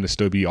offensive lineman to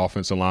still be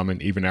offensive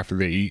lineman even after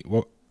they eat?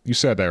 Well, you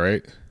said that,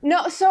 right?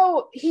 No,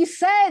 so he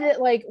said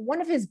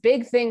one of his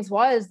big things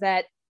was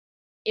that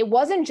it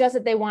wasn't just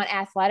that they want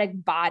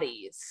athletic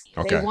bodies.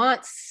 Okay. They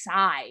want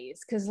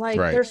size, because right.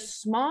 They're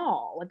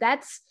small.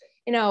 That's,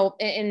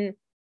 and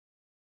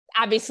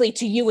obviously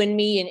to you and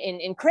me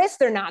and Chris,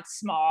 they're not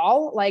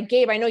small.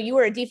 Gabe, I know you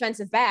were a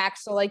defensive back,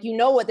 so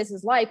what this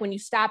is like when you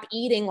stop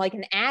eating like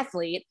an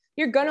athlete,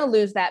 you're going to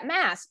lose that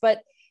mass. But,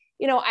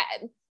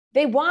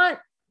 they want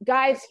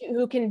guys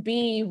who can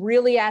be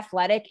really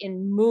athletic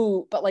and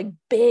move, but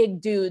big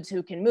dudes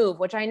who can move,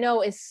 which I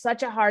know is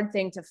such a hard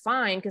thing to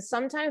find, because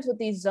sometimes with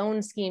these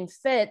zone scheme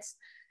fits,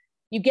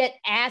 you get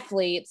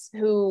athletes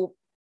who,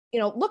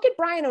 look at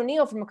Brian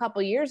O'Neill from a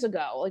couple of years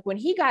ago. When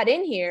he got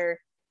in here,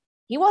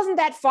 he wasn't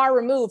that far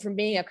removed from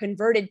being a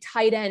converted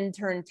tight end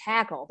turned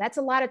tackle. That's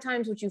a lot of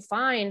times what you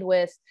find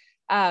with,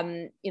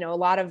 a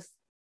lot of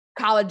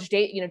college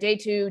day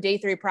 2, day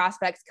 3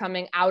 prospects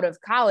coming out of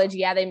college.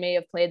 Yeah, they may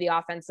have played the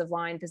offensive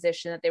line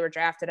position that they were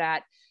drafted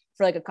at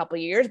for a couple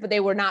of years, but they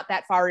were not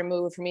that far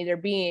removed from either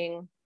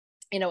being,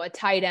 a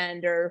tight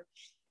end or,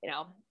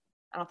 I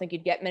don't think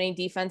you'd get many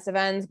defensive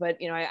ends, but,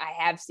 I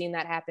have seen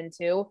that happen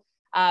too.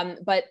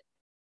 But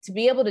to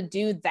be able to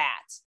do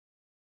that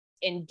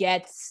and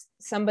get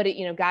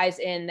somebody, guys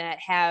in that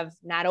have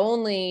not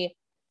only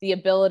the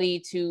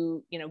ability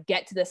to,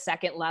 get to the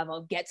second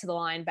level, get to the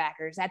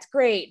linebackers, that's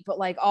great. But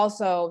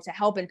also to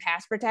help in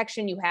pass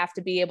protection, you have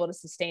to be able to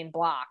sustain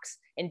blocks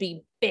and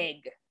be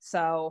big.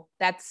 So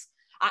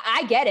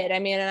I get it. I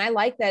mean, and I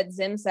like that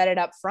Zim said it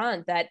up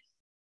front, that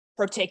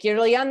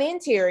particularly on the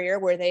interior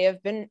where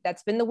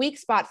that's been the weak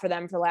spot for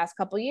them for the last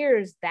couple of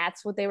years,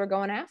 that's what they were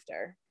going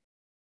after.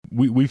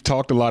 We've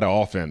talked a lot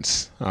of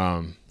offense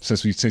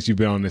since you've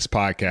been on this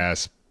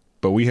podcast,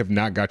 but we have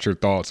not got your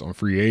thoughts on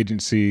free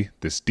agency,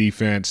 this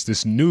defense,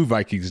 this new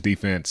Vikings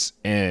defense,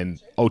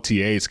 and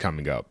OTAs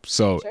coming up.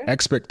 So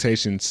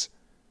Expectations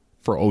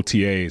for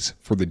OTAs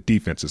for the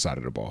defensive side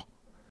of the ball.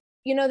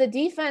 The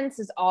defense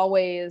is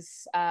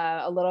always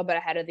a little bit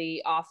ahead of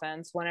the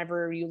offense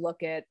whenever you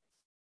look at,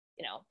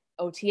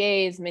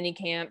 OTAs, mini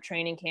camp,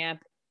 training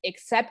camp,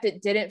 except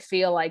it didn't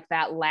feel like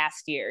that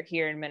last year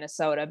here in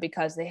Minnesota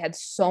because they had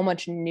so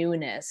much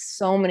newness,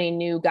 so many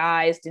new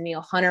guys.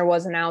 Daniil Hunter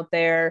wasn't out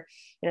there.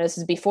 This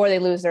is before they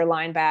lose their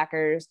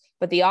linebackers,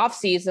 but the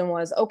offseason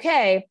was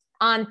okay.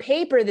 On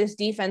paper, this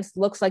defense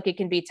looks like it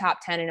can be top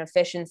 10 in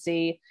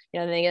efficiency.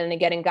 Then they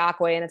get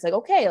Ngakoue and it's like,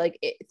 okay,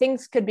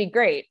 things could be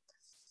great.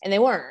 And they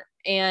weren't.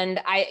 And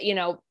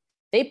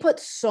they put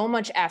so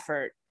much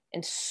effort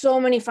and so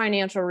many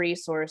financial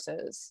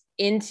resources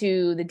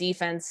into the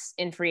defense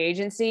in free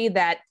agency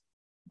that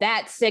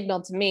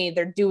signaled to me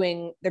they're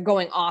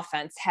going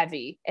offense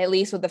heavy, at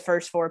least with the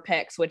first 4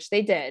 picks, which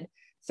they did.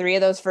 3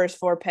 of those first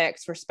 4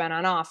 picks were spent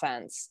on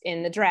offense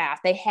in the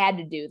draft. They had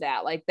to do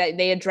that.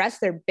 They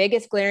addressed their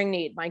biggest glaring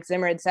need. Mike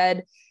Zimmer had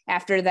said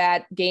after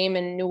that game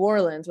in New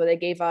Orleans where they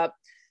gave up,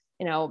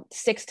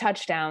 6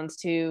 touchdowns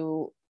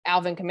to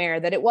Alvin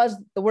Kamara, that it was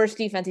the worst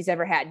defense he's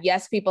ever had.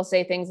 Yes, people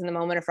say things in the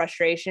moment of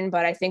frustration,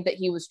 but I think that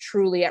he was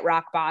truly at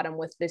rock bottom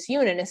with this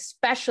unit,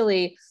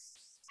 especially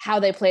how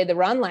they played the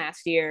run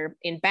last year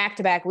in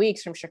back-to-back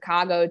weeks from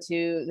Chicago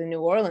to the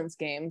New Orleans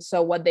game.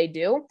 So what they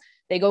do,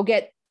 they go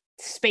get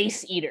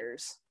space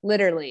eaters,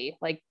 literally.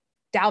 Like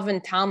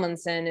Dalvin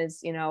Tomlinson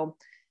is,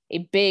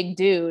 a big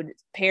dude,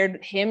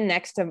 paired him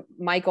next to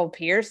Michael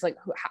Pierce. I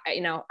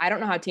don't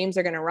know how teams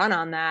are going to run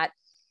on that.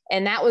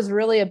 And that was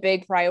really a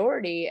big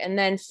priority. And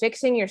then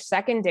fixing your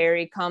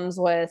secondary comes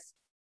with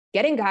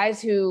getting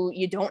guys who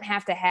you don't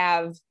have to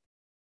have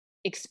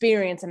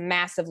experience a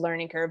massive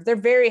learning curve. They're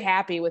very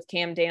happy with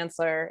Cam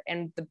Dantzler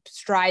and the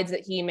strides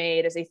that he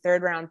made as a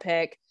 3rd-round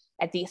pick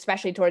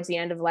especially towards the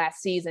end of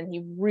last season.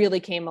 He really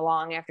came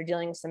along after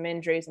dealing with some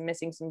injuries and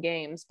missing some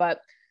games.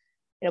 But,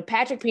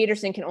 Patrick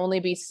Peterson can only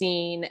be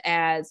seen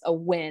as a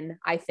win,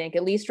 I think,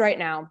 at least right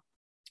now.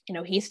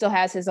 He still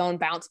has his own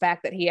bounce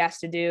back that he has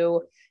to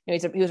do. He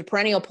was a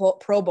perennial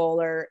Pro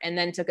Bowler and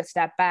then took a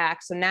step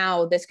back. So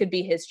now this could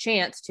be his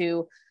chance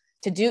to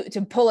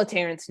pull a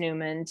Terrence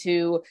Newman,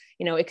 to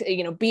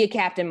be a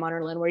Captain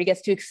Munnerlyn, where he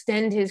gets to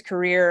extend his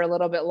career a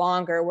little bit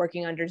longer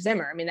working under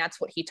Zimmer. I mean, that's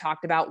what he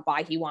talked about,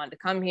 why he wanted to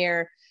come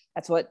here.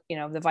 That's what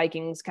the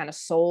Vikings kind of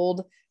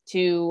sold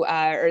to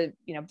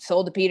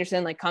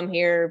Peterson, like, come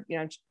here,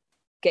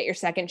 get your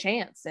second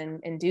chance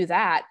and do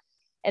that.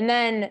 And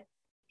then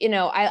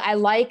I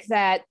like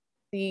that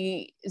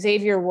the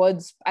Xavier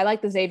Woods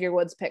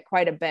pick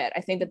quite a bit.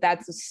 I think that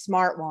that's a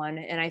smart one.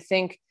 And I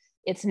think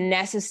it's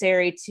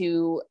necessary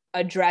to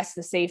address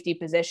the safety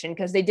position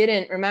because they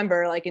didn't,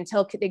 remember,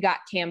 until they got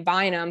Cam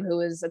Bynum, who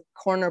is a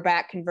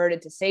cornerback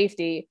converted to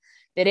safety,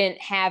 they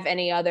didn't have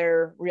any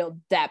other real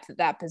depth at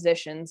that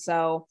position.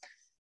 So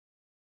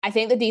I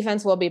think the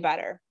defense will be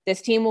better.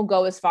 This team will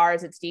go as far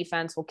as its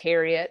defense will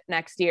carry it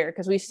next year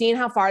because we've seen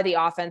how far the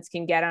offense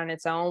can get on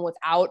its own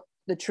without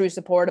the true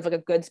support of a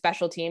good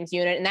special teams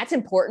unit. And that's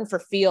important for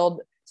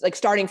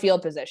starting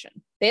field position.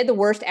 They had the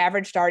worst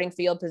average starting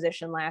field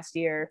position last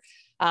year.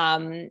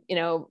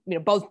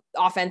 Both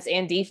offense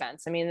and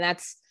defense. I mean,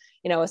 that's,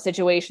 a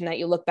situation that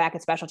you look back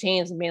at special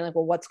teams and being like,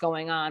 well, what's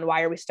going on?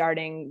 Why are we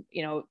starting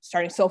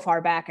so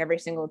far back every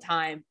single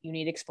time? You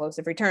need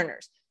explosive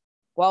returners.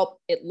 Well,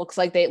 it looks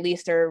like they at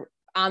least are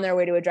on their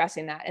way to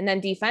addressing that. And then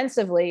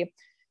defensively,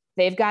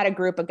 they've got a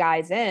group of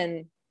guys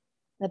in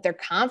that they're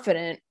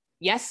confident.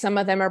 Yes, some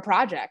of them are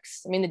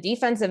projects. I mean, the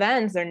defensive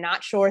ends, they're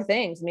not sure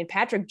things. I mean,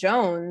 Patrick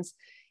Jones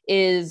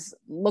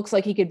looks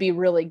like he could be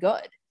really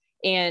good.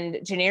 And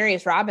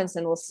Janarius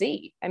Robinson, we'll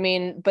see. I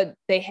mean, but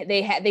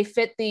they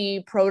fit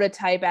the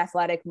prototype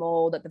athletic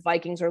mold that the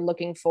Vikings are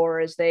looking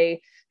for as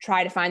they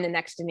try to find the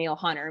next Daniil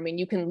Hunter. I mean,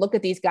 you can look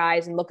at these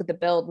guys and look at the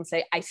build and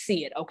say, I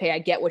see it. Okay, I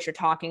get what you're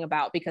talking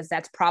about, because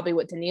that's probably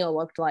what Daniil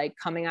looked like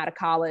coming out of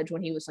college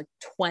when he was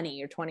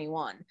 20 or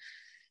 21.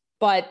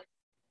 But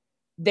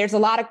they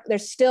still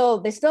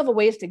have a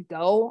ways to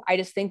go. I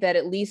just think that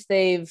at least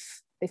they've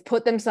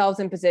put themselves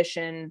in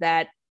position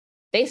that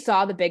they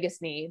saw the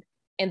biggest need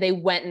and they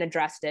went and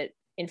addressed it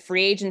in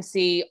free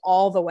agency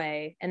all the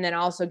way. And then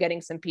also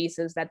getting some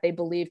pieces that they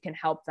believe can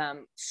help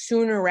them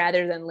sooner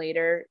rather than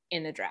later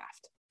in the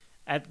draft.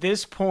 At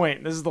this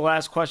point, this is the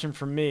last question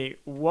from me.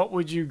 What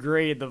would you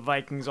grade the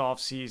Vikings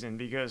offseason?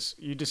 Because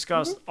you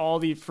discussed all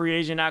the free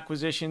agent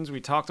acquisitions. We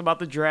talked about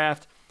the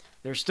draft.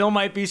 There still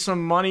might be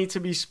some money to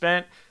be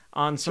spent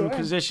on some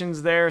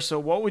positions there. So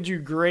what would you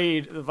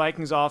grade the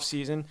Vikings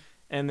offseason?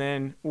 And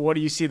then what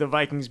do you see the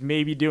Vikings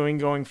maybe doing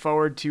going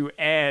forward to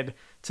add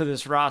to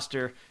this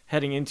roster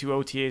heading into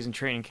OTAs and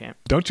training camp?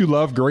 Don't you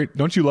love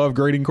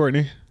grading,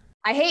 Courtney?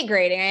 I hate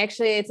grading.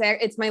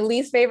 It's my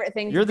least favorite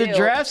thing You're to do. You're the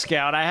draft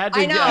scout. I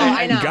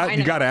know.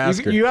 You got to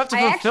ask her. You have to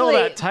fulfill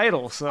that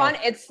title. So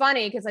it's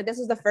funny because this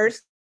was the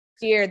first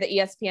year that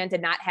ESPN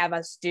did not have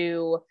us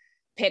do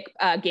pick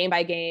game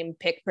by game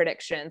pick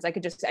predictions. I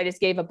just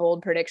gave a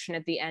bold prediction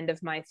at the end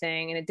of my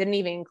thing, and it didn't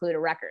even include a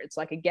record,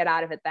 so I could get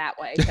out of it that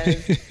way.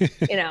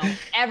 Because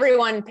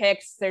everyone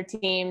picks their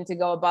team to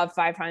go above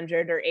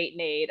 500 or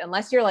 8-8,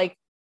 unless you're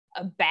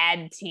a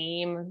bad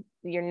team,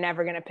 you're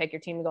never going to pick your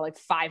team to go like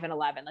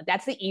 5-11. Like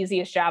that's the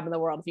easiest job in the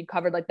world. If you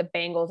covered like the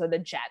Bengals or the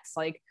Jets,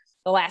 like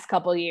the last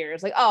couple of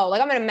years, like, oh,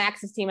 like I'm going to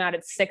max this team out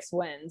at 6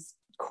 wins.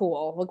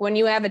 Cool. Like when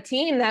you have a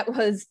team that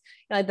was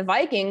like the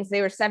Vikings,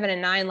 they were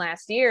 7-9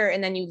 last year.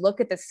 And then you look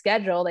at the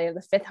schedule, they have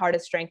the 5th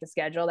hardest strength of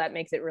schedule. That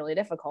makes it really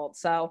difficult.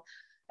 So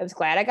I was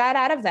glad I got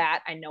out of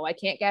that. I know I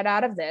can't get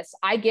out of this.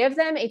 I give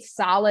them a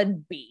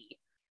solid B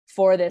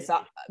for this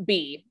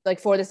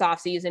for this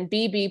offseason,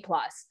 B+.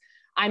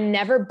 I'm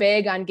never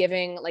big on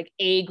giving like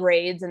A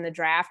grades in the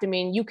draft. I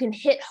mean, you can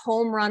hit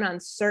home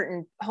runs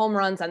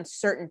on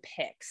certain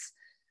picks.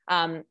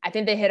 I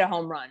think they hit a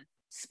home run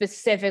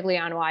specifically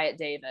on Wyatt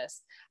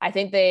Davis. I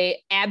think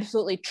they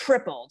absolutely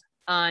tripled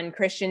on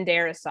Christian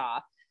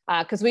Darrisaw.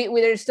 Because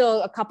there's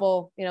still a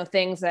couple,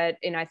 things that,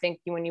 I think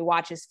when you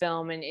watch his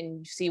film and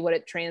you see what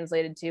it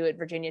translated to at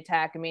Virginia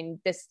Tech, I mean,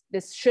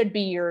 this should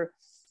be your,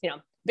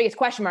 biggest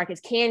question mark is,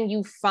 can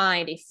you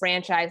find a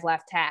franchise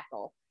left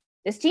tackle?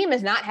 This team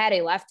has not had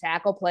a left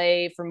tackle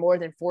play for more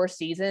than 4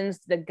 seasons.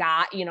 The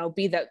guy,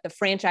 be the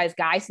franchise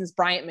guy since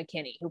Bryant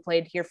McKinney, who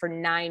played here for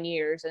 9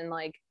 years. And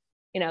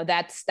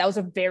that was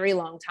a very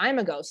long time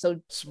ago. So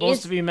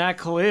supposed to be Matt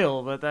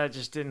Khalil, but that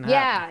just didn't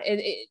happen.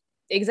 Yeah,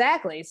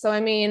 exactly. So,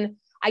 I mean,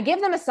 I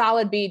give them a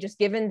solid B, just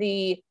given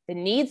the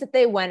needs that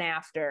they went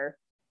after,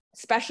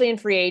 especially in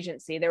free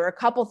agency. There were a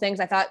couple things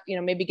I thought,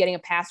 maybe getting a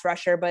pass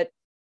rusher, but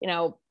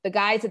the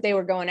guys that they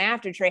were going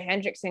after, Trey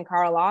Hendrickson,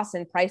 Carl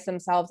Lawson, priced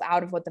themselves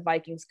out of what the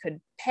Vikings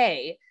could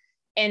pay.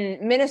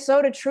 And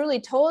Minnesota truly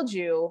told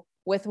you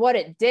with what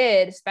it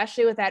did,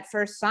 especially with that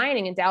first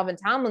signing in Dalvin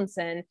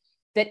Tomlinson,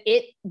 that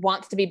it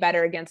wants to be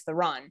better against the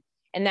run.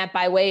 And that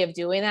by way of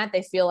doing that,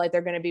 they feel like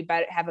they're going to be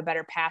better, have a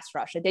better pass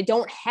rush. They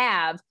don't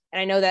have, and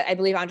I know that I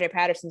believe Andre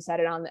Patterson said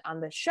it on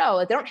the show,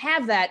 like they don't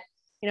have that,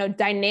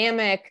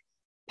 dynamic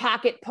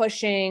pocket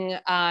pushing,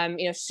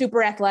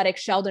 super athletic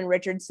Sheldon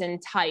Richardson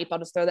type. I'll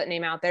just throw that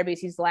name out there because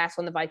he's the last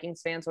one the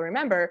Vikings fans will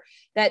remember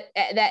that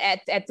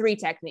at 3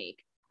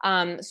 technique.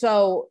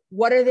 So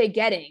what are they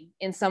getting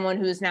in someone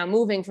who's now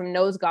moving from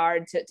nose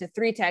guard to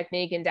 3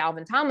 technique in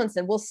Dalvin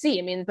Tomlinson? We'll see.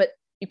 I mean, but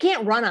you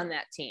can't run on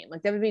that team.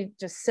 Like that would be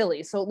just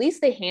silly. So at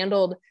least they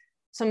handled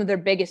some of their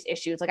biggest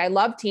issues. Like I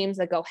love teams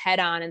that go head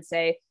on and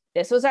say,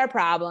 this was our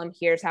problem,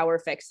 here's how we're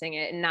fixing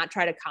it, and not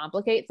try to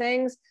complicate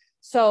things.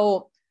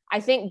 So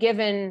I think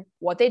given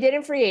what they did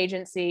in free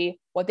agency,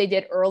 what they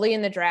did early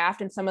in the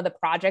draft, and some of the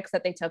projects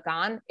that they took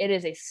on, it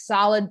is a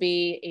solid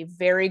B, a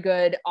very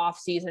good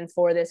offseason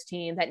for this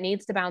team that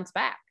needs to bounce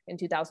back in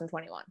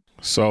 2021.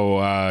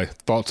 So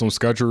thoughts on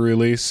schedule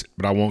release,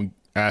 but I won't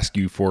ask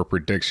you for a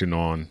prediction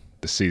on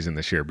the season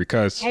this year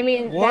because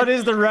what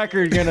is the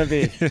record going to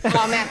be?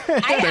 Oh man,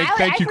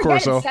 thank you,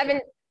 Corso.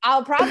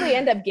 I'll probably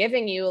end up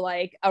giving you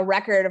like a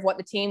record of what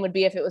the team would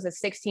be if it was a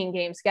 16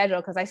 game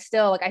schedule. Cause I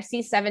still I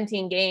see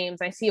 17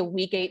 games, I see a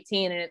week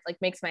 18 and it like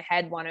makes my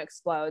head want to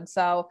explode.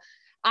 So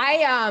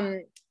I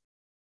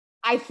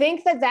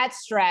think that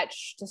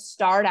stretch to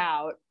start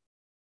out,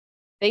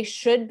 they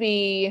could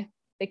be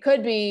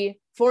 4-2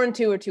 or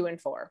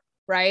 2-4,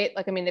 right?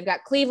 Like, I mean, they've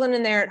got Cleveland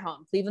in there at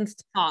home. Cleveland's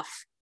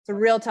tough. It's a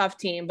real tough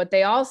team, but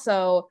they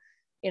also,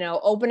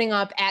 opening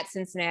up at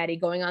Cincinnati,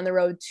 going on the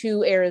road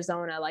to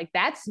Arizona, like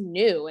that's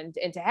new. And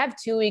to have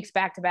 2 weeks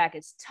back to back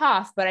is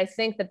tough, but I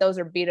think that those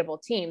are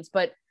beatable teams.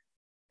 But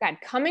God,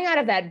 coming out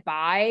of that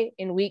bye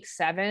in week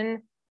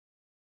 7,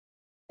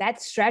 that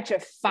stretch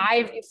of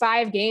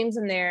five games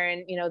in there,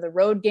 and the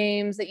road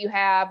games that you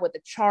have with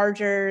the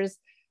Chargers.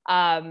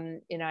 I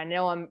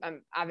know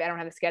I don't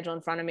have the schedule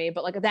in front of me,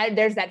 but like that,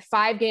 there's that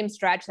 5-game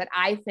stretch that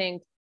I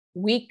think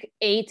week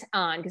 8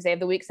 on, because they have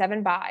the week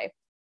 7 bye.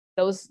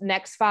 Those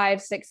next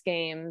 5-6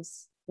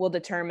 games will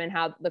determine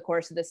how the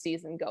course of the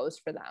season goes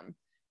for them,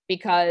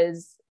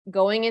 because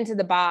going into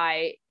the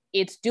bye,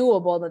 it's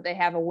doable that they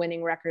have a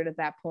winning record at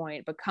that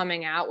point, but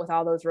coming out with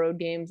all those road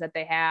games that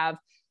they have,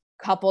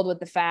 coupled with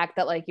the fact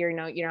that like, you're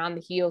on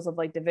the heels of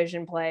like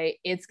division play,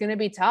 it's going to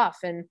be tough.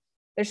 And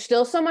there's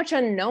still so much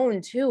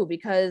unknown too,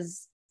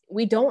 because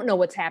we don't know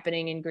what's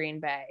happening in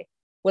Green Bay.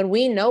 When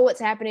we know what's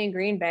happening in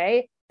Green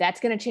Bay, that's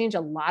going to change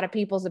a lot of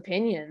people's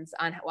opinions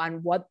on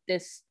what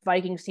this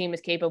Vikings team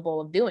is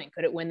capable of doing.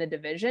 Could it win the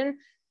division?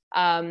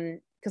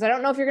 Because I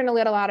don't know if you're going to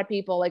let a lot of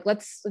people, like,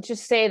 let's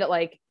just say that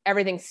like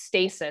everything's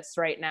stasis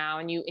right now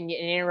and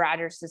Aaron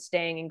Rodgers is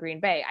staying in Green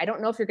Bay. I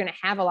don't know if you're going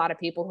to have a lot of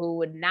people who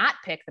would not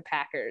pick the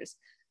Packers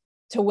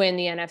to win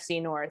the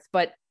NFC North,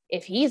 but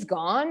if he's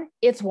gone,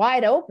 it's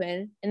wide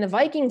open, and the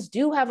Vikings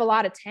do have a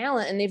lot of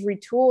talent, and they've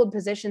retooled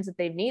positions that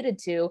they've needed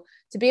to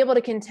be able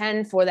to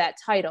contend for that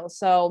title.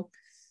 So,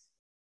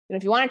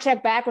 if you want to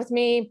check back with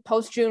me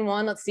post June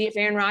 1, let's see if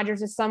Aaron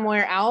Rodgers is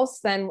somewhere else,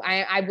 then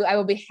I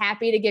will be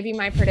happy to give you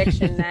my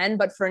prediction then.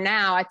 But for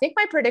now, I think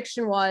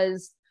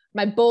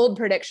my bold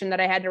prediction that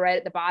I had to write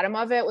at the bottom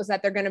of it was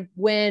that they're going to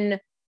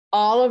win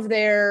all of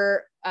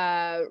their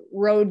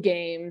road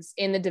games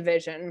in the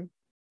division,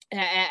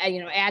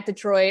 at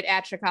Detroit,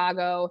 at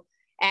Chicago,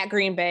 at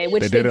Green Bay,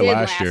 which they did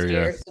last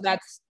year. So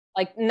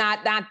like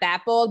not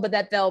that bold, but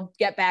that they'll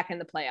get back in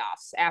the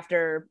playoffs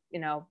after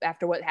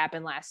what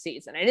happened last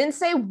season. I didn't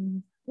say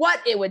what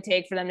it would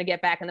take for them to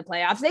get back in the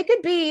playoffs. They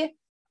could be,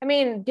 I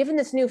mean, given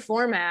this new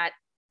format,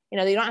 you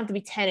don't have to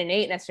be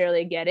 10-8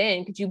 necessarily to get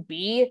in. Could you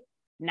be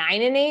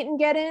 9-8 and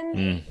get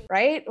in?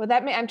 Right? Well,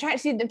 that I'm trying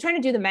to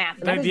do the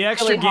math. The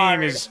extra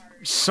game is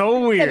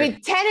so weird. I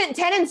mean,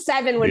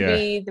 10-7 would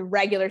be the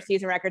regular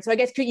season record. So I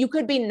guess you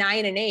could be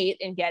 9-8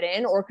 and get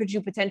in, or could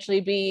you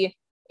potentially be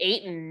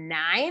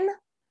 8-9?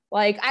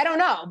 Like, I don't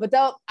know, but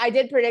I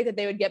did predict that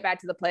they would get back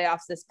to the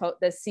playoffs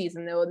this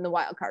season, though, in the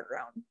wild card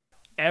round.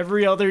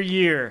 Every other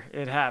year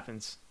it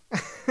happens.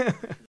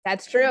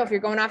 That's true if you're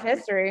going off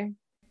history.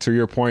 To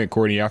your point,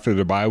 Courtney, after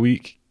the bye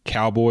week,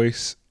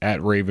 Cowboys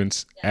at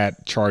Ravens,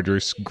 at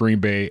Chargers, Green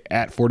Bay,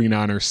 at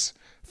 49ers.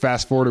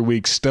 Fast forward a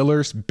week,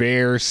 Steelers,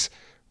 Bears,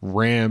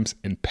 Rams,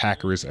 and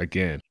Packers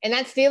again. And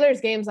that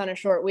Steelers game's on a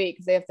short week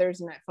because they have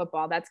Thursday Night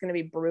Football. That's going to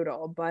be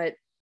brutal. But,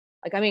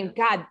 like, I mean,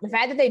 God, the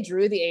fact that they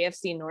drew the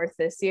AFC North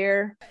this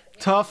year.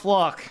 Tough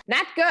luck.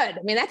 Not good. I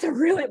mean, that's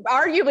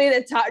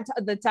arguably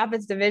the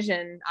toughest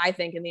division, I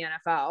think, in the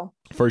NFL.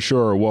 For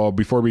sure. Well,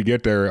 before we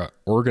get there,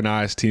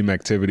 organized team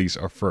activities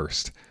are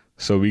first.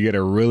 So we get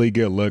a really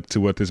good look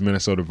to what this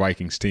Minnesota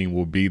Vikings team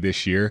will be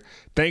this year.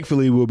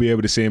 Thankfully, we'll be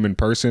able to see them in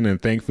person.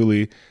 And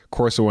thankfully,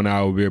 Corso and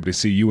I will be able to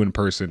see you in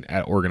person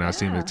at organized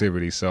team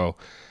activities. So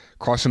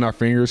crossing our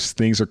fingers,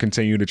 things are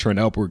continuing to trend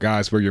upward.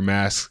 Guys, wear your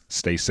masks,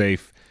 stay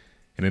safe.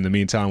 And in the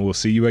meantime, we'll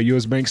see you at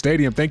US Bank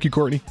Stadium. Thank you,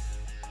 Courtney.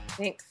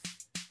 Thanks.